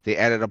 They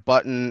added a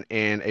button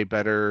and a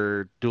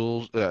better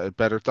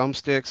better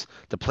thumbsticks.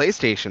 The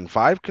PlayStation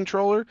 5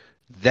 controller,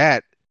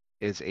 that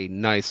is a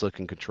nice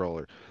looking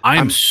controller.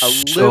 I'm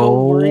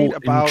so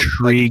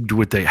intrigued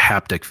with the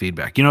haptic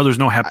feedback. There's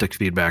no haptic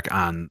feedback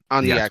on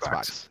the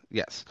Xbox.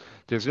 Yes,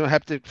 there's no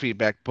haptic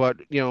feedback, but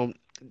the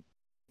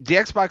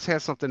Xbox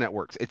has something that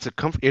works.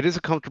 It is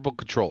a comfortable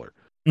controller.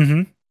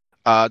 Mm-hmm.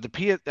 The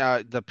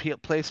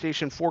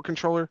PlayStation 4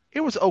 controller,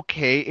 it was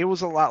okay. It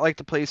was a lot like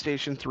the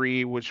PlayStation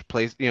 3, which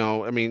plays,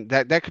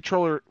 that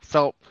controller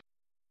felt,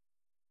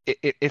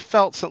 it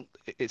felt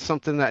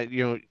something that,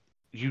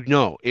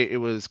 it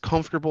was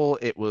comfortable.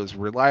 It was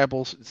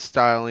reliable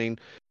styling.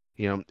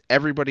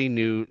 Everybody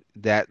knew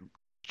that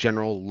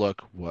general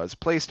look was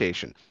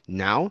PlayStation.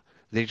 Now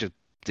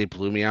they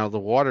blew me out of the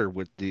water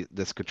with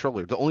this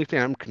controller. The only thing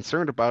I'm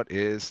concerned about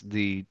is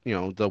the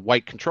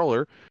white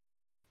controller.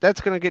 That's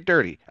going to get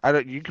dirty.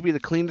 You could be the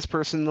cleanest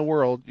person in the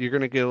world. You're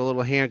going to get a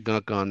little hand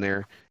gunk on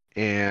there,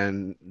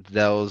 and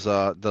those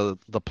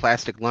the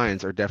plastic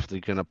lines are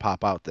definitely going to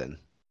pop out then.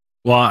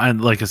 Well,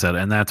 and like I said,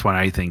 and that's when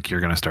I think you're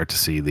going to start to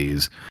see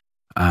these.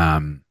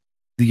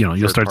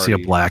 You'll start to see a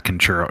black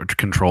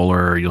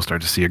controller. You'll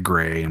start to see a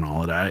gray and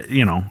all of that.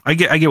 I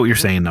get what you're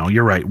saying though.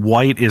 You're right.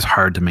 White is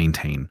hard to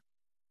maintain.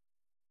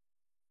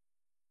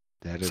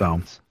 That is.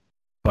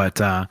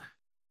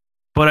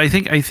 But I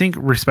think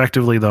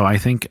respectively though,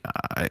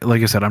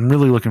 like I said, I'm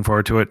really looking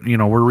forward to it.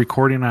 We're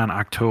recording on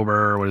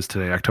October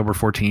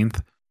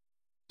 14th.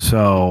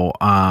 So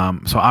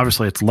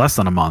obviously it's less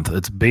than a month.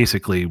 It's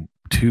basically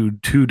two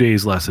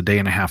days less, a day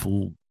and a half,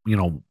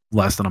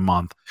 less than a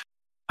month.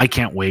 I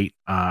can't wait.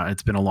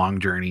 It's been a long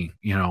journey,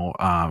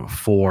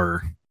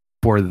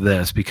 for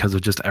this because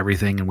of just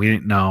everything. And we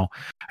didn't know.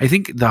 I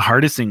think the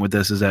hardest thing with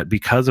this is that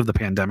because of the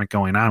pandemic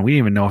going on, we didn't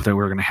even know if they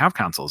were going to have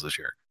consoles this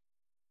year.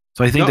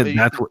 So I think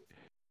that's what.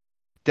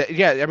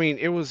 I mean,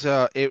 it was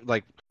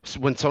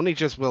when Sony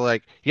just were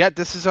like, yeah,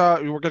 this is we're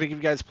going to give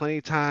you guys plenty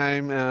of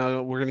time.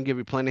 We're going to give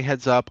you plenty of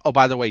heads up. Oh,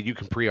 by the way, you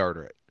can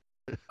pre-order it.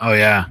 Oh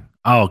yeah.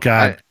 Oh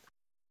god.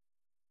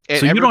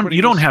 So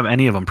you don't have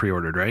any of them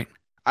pre-ordered, right?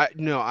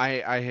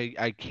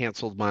 I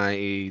canceled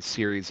my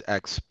Series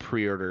X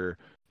pre-order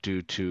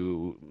due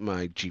to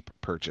my Jeep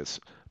purchase,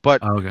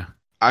 but Oh, okay.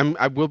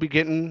 I will be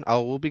getting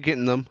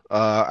them.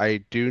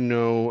 I do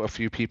know a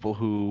few people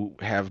who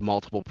have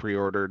multiple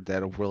pre-ordered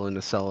that are willing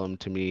to sell them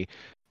to me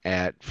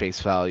at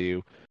face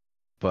value,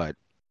 but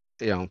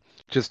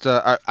just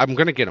I'm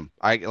gonna get them.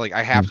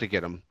 I have to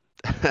get them.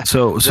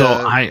 So The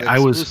I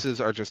was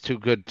exclusives are just too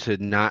good to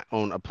not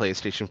own a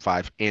PlayStation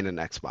 5 and an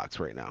Xbox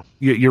right now.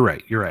 you're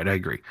right. You're right. I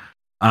agree.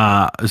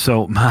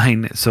 So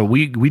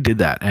we did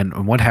that,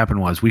 and what happened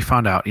was we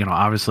found out,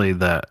 obviously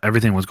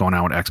everything was going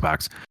on with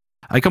Xbox.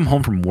 I come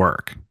home from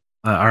work,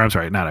 or I'm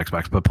sorry, not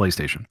Xbox, but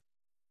PlayStation.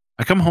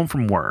 I come home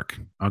from work,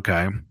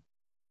 okay,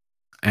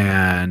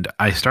 and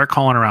I start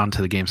calling around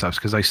to the GameStops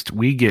because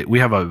we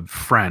have a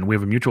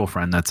mutual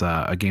friend that's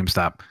a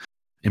GameStop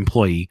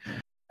employee,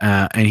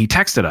 and he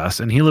texted us,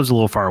 and he lives a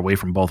little far away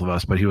from both of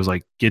us, but he was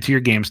like, "Get to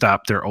your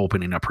GameStop, they're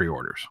opening up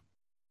pre-orders."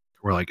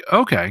 We're like,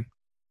 "Okay."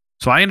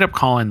 So I end up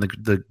calling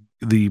the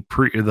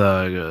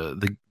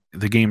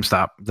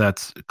GameStop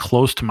that's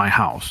close to my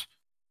house,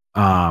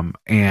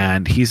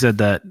 and he said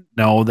that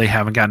no, they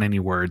haven't gotten any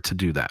word to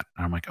do that.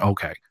 And I'm like,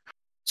 okay.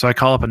 So I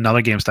call up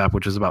another GameStop,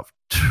 which is about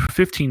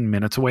 15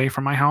 minutes away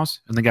from my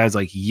house, and the guy's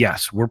like,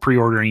 "Yes, we're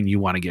pre-ordering.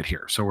 You want to get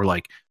here?" So we're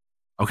like,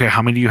 "Okay,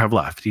 how many do you have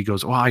left?" He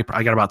goes, "Well, I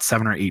got about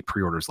 7 or 8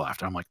 pre-orders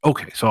left." I'm like,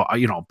 "Okay." So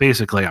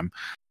basically, I'm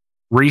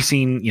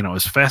racing,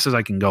 as fast as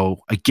I can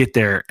go. I get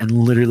there, and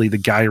literally the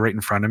guy right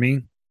in front of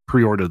me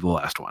pre-ordered the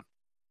last one.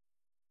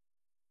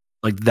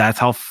 Like that's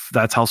how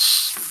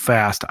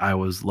fast I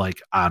was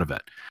like out of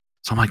it.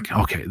 So I'm like,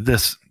 okay,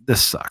 this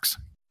sucks.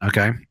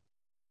 Okay.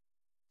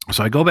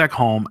 So I go back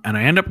home and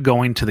I end up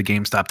going to the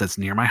GameStop that's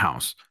near my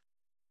house.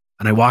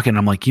 And I walk in,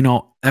 I'm like,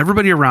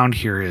 everybody around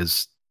here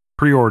is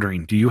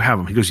pre-ordering. Do you have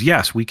them? He goes,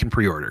 "Yes, we can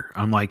pre-order."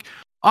 I'm like,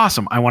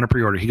 "Awesome. I want to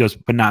pre-order." He goes,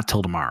 "But not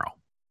till tomorrow."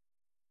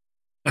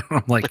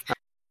 I'm like,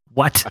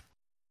 "What?"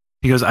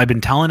 He goes, "I've been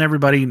telling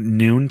everybody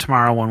noon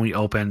tomorrow when we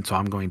open, so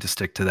I'm going to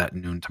stick to that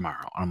noon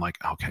tomorrow." And I'm like,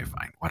 "Okay,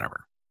 fine,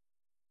 whatever."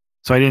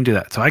 So I didn't do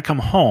that. So I come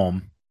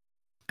home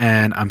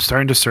and I'm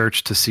starting to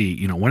search to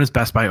see, when is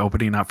Best Buy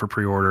opening up for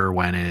pre-order?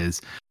 When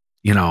is,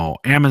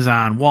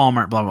 Amazon,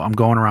 Walmart, blah, blah. I'm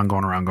going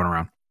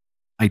around.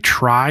 I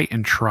try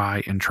and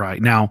try and try.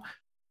 Now,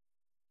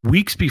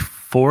 weeks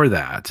before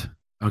that,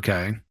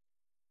 okay,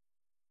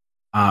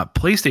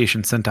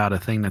 PlayStation sent out a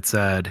thing that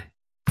said,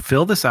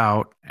 "Fill this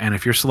out, and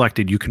if you're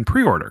selected, you can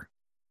pre-order."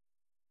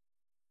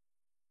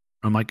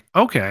 I'm like,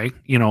 okay,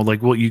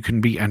 you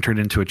can be entered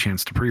into a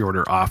chance to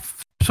pre-order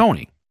off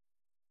Sony.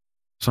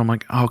 So I'm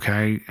like,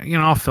 okay,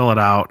 I'll fill it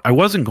out. I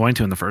wasn't going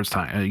to in the first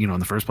time, in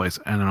the first place.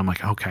 And then I'm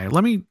like, okay,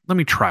 let me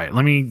try it.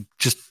 Let me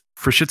just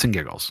for shits and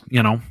giggles,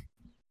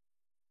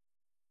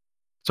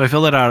 So I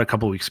filled it out a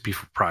couple of weeks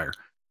prior.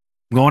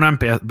 I'm going on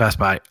Best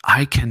Buy.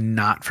 I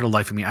cannot for the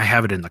life of me. I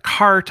have it in the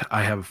cart.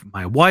 I have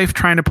my wife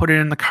trying to put it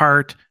in the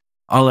cart.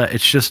 All that.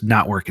 It's just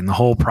not working. The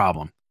whole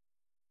problem.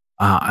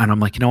 And I'm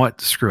like, you know what?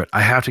 Screw it.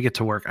 I have to get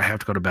to work. I have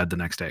to go to bed the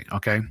next day.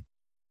 Okay.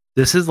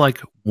 This is like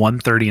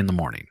 1:30 in the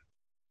morning.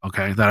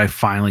 Okay. That I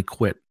finally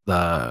quit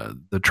the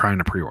trying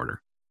to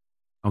pre-order.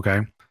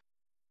 Okay.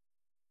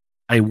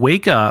 I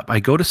wake up,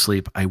 I go to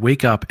sleep, I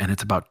wake up and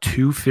it's about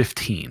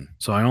 2:15.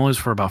 So I only was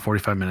for about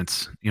 45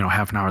 minutes,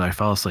 half an hour that I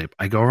fell asleep.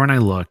 I go over and I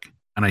look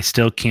and I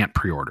still can't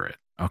pre-order it.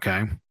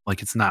 Okay.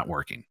 Like it's not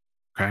working.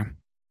 Okay.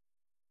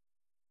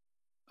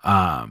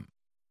 I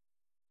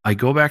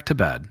go back to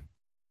bed.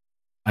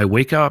 I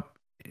wake up,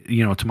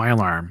 to my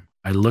alarm.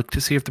 I look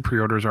to see if the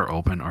pre-orders are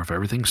open or if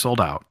everything's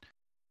sold out.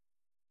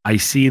 I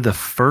see the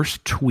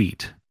first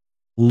tweet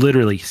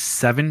literally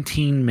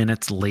 17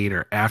 minutes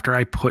later after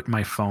I put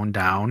my phone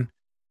down.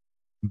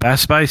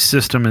 Best Buy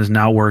system is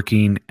now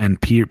working and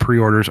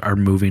pre-orders are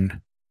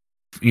moving,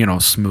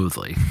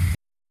 smoothly.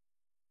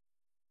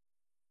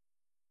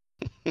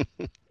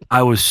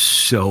 I was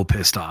so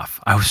pissed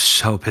off.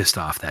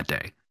 That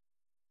day.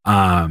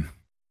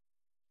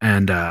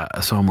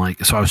 So I'm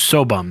like, so I was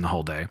so bummed the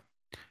whole day.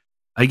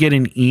 I get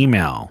an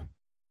email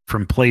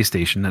from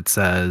PlayStation that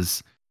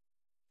says,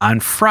 on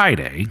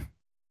Friday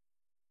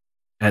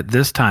at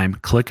this time,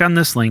 click on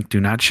this link. Do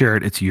not share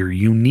it. It's your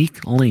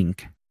unique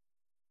link.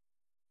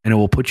 And it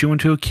will put you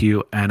into a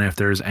queue. And if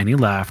there's any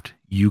left,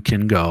 you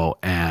can go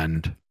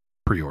and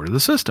pre-order the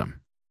system.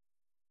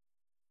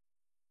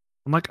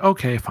 I'm like,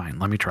 okay, fine.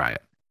 Let me try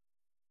it.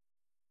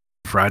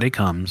 Friday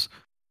comes.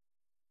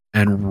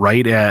 And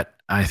right at,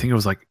 I think it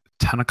was like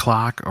 10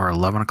 o'clock or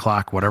 11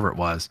 o'clock, whatever it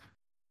was,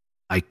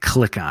 I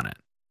click on it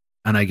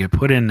and I get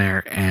put in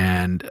there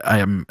and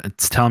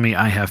it's telling me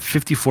I have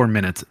 54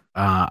 minutes.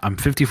 I'm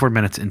 54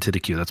 minutes into the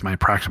queue. That's my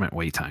approximate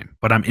wait time,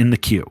 but I'm in the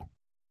queue.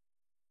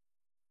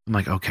 I'm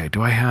like, okay,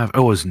 do I have,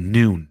 it was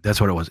noon. That's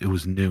what it was. It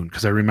was noon.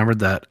 Cause I remembered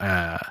that,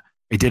 I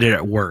did it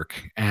at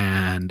work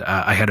and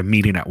I had a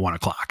meeting at 1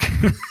 o'clock.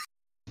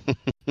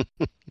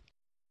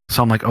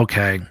 So I'm like,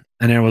 okay.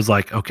 And it was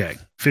like, okay,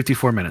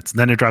 54 minutes.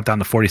 Then it dropped down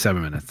to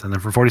 47 minutes. And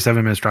then for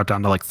 47 minutes, dropped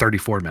down to like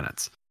 34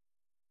 minutes.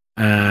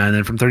 And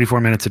then from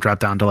 34 minutes, it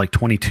dropped down to like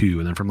 22.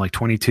 And then from like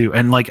 22,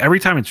 and like every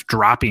time it's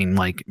dropping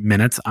like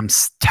minutes, I'm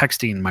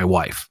texting my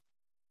wife,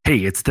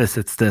 hey, it's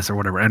this, or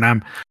whatever. And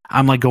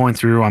I'm like going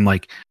through, I'm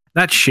like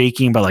not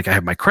shaking, but like I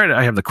have my credit,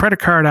 I have the credit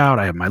card out,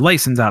 I have my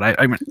license out,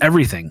 I mean,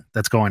 everything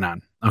that's going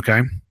on.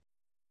 Okay.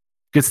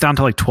 Gets down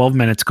to like 12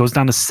 minutes, goes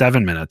down to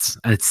 7 minutes,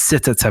 and it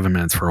sits at 7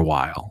 minutes for a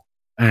while.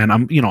 And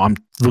I'm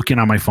looking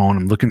on my phone,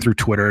 I'm looking through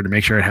Twitter to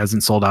make sure it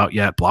hasn't sold out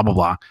yet, blah, blah,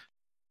 blah.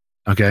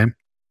 Okay.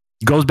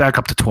 Goes back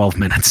up to 12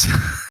 minutes.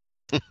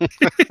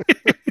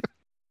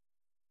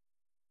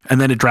 And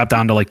then it dropped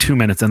down to like 2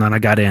 minutes. And then I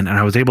got in and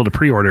I was able to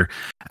pre-order.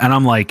 And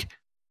I'm like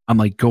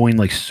going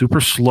like super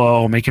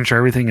slow, making sure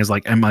everything is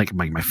like, I'm like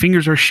my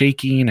fingers are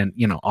shaking and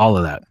all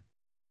of that.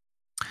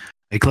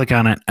 I click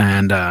on it.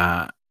 And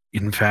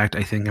in fact,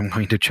 I think I'm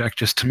going to check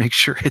just to make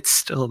sure it's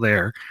still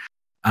there.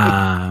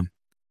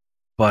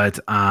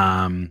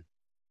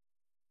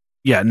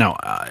 Yeah, no,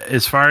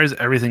 as far as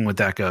everything with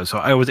that goes, so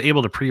I was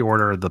able to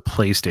pre-order the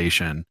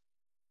PlayStation.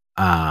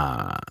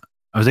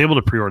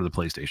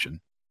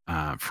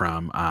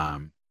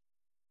 From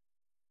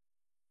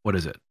what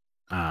is it?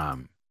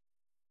 Sony?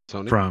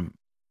 From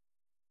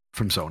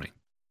Sony.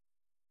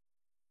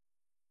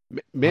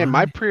 Man,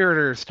 my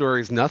pre-order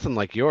story is nothing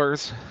like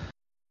yours.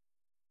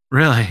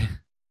 Really?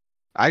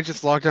 I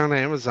just logged on to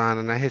Amazon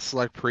and I hit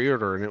select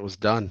pre-order and it was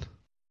done.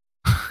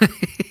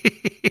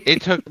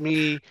 It took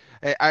me.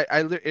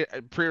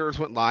 Pre-orders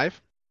went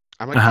live.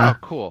 I'm like, oh,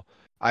 cool.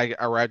 I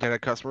arrived at a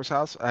customer's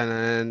house, and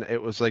then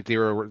it was like they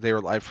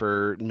were live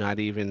for not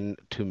even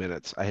 2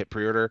 minutes. I hit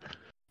pre-order.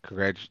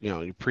 Congrats,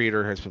 your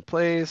pre-order has been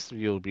placed.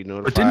 You'll be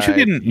notified. But didn't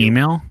you get an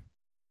email?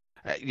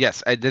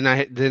 Yes, then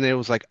it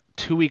was like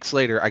 2 weeks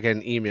later. I got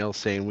an email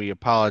saying we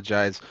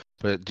apologize,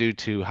 but due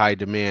to high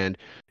demand,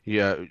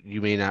 you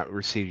may not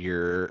receive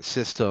your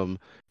system.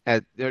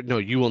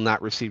 You will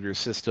not receive your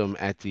system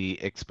at the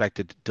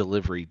expected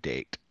delivery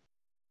date.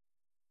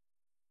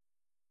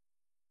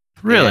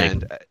 Really?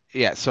 And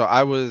yeah, so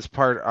I was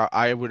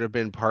I would have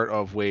been part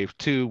of wave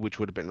 2, which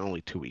would have been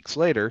only 2 weeks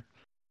later.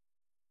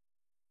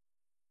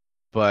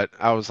 But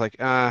I was like,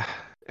 and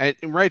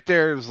right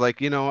there it was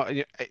like,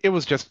 it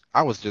was just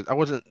I wasn't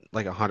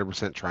like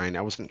 100% trying.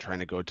 I wasn't trying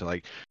to go to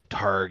like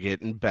Target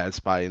and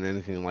Best Buy and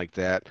anything like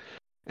that.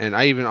 And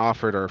I even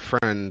offered our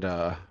friend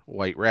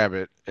White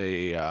Rabbit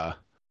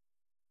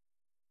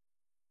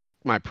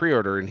my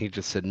pre-order, and he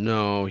just said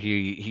no.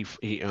 He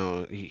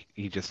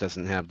just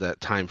doesn't have that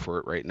time for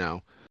it right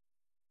now.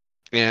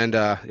 And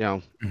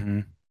mm-hmm.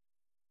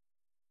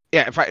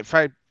 Yeah, if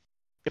I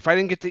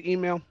didn't get the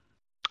email,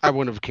 I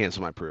wouldn't have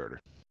canceled my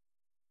pre-order.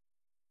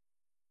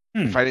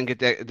 If I didn't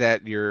get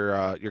that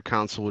your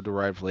console would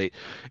arrive late,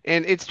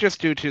 and it's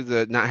just due to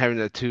the not having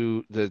the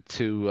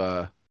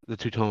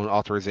two-tone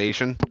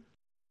authorization.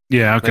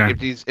 Yeah, okay.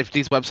 Like if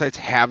these websites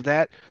have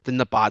that, then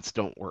the bots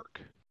don't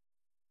work.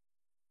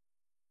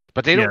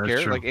 But they don't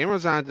care. Like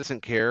Amazon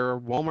doesn't care.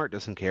 Walmart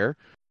doesn't care.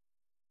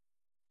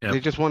 Yep. They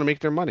just want to make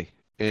their money.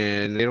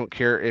 And they don't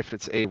care if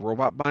it's a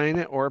robot buying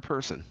it or a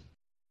person.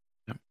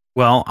 Yep.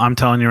 Well, I'm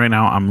telling you right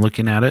now, I'm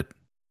looking at it.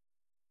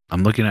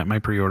 I'm looking at my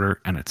pre-order,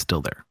 and it's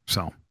still there.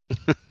 So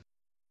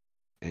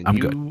and I'm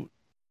you good.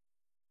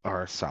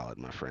 Are solid,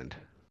 my friend.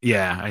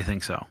 Yeah, I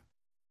think so.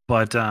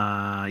 But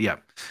yeah,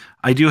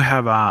 I do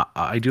have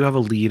a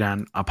lead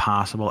on a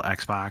possible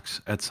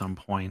Xbox at some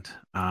point.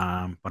 But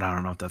I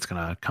don't know if that's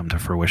gonna come to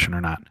fruition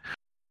or not.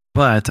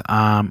 But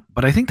I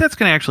think that's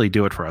gonna actually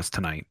do it for us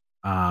tonight.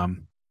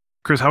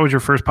 Chris, how was your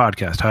first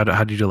podcast?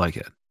 How did you like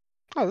it?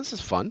 Oh, this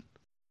is fun.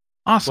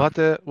 Awesome.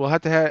 We'll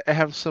have to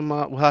have some.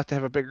 We'll have to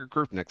have a bigger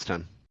group next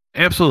time.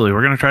 Absolutely.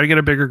 We're going to try to get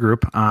a bigger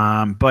group.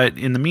 But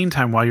in the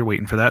meantime, while you're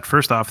waiting for that,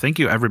 first off, thank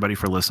you everybody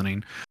for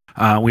listening.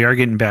 We are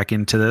getting back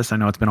into this. I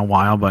know it's been a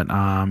while, but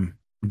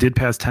we did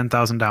pass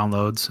 10,000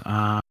 downloads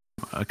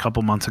a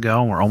couple months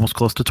ago. We're almost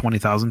close to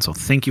 20,000. So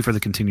thank you for the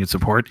continued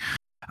support.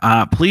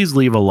 Please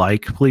leave a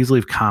like. Please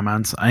leave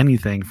comments.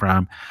 Anything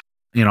from,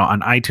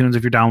 on iTunes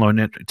if you're downloading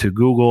it, to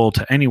Google,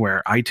 to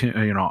anywhere,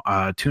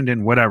 iTunes, tuned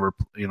in, whatever.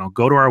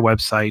 Go to our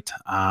website.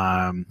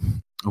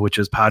 Which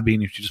is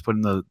Podbean. If you just put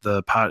in the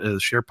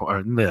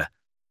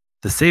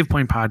Save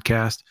Point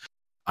podcast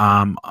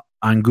on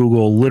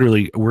Google,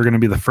 literally we're going to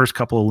be the first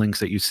couple of links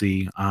that you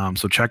see.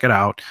 So check it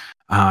out.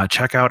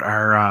 Check out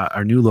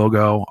our new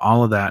logo,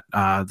 all of that.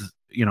 On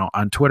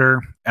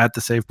Twitter at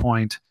the Save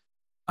Point.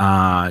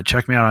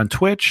 Check me out on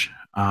Twitch,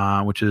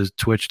 which is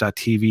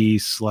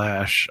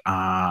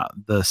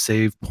twitch.tv/the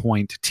Save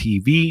Point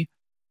TV.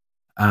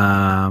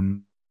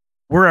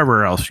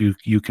 Wherever else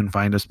you can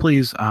find us,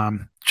 please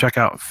check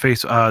out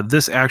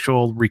this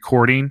actual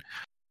recording.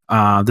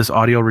 This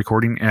audio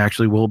recording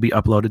actually will be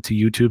uploaded to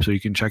YouTube, so you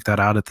can check that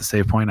out at the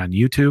Save Point on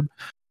YouTube,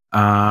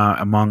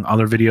 among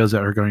other videos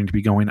that are going to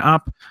be going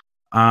up.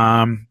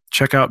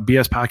 Check out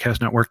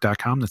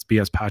bspodcastnetwork.com. That's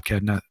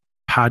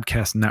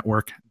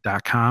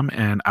bspodcastnetwork.com,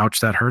 and Ouch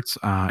That Hurts,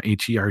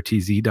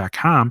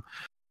 HERTZ.com.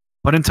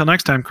 But until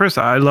next time, Chris,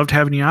 I loved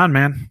having you on,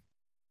 man.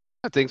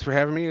 Thanks for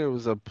having me. It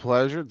was a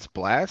pleasure. It's a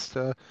blast.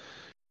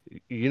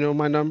 You know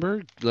my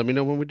number. Let me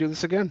know when we do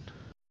this again.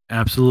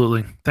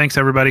 Absolutely. Thanks,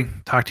 everybody.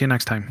 Talk to you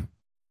next time.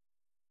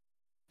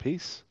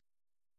 Peace.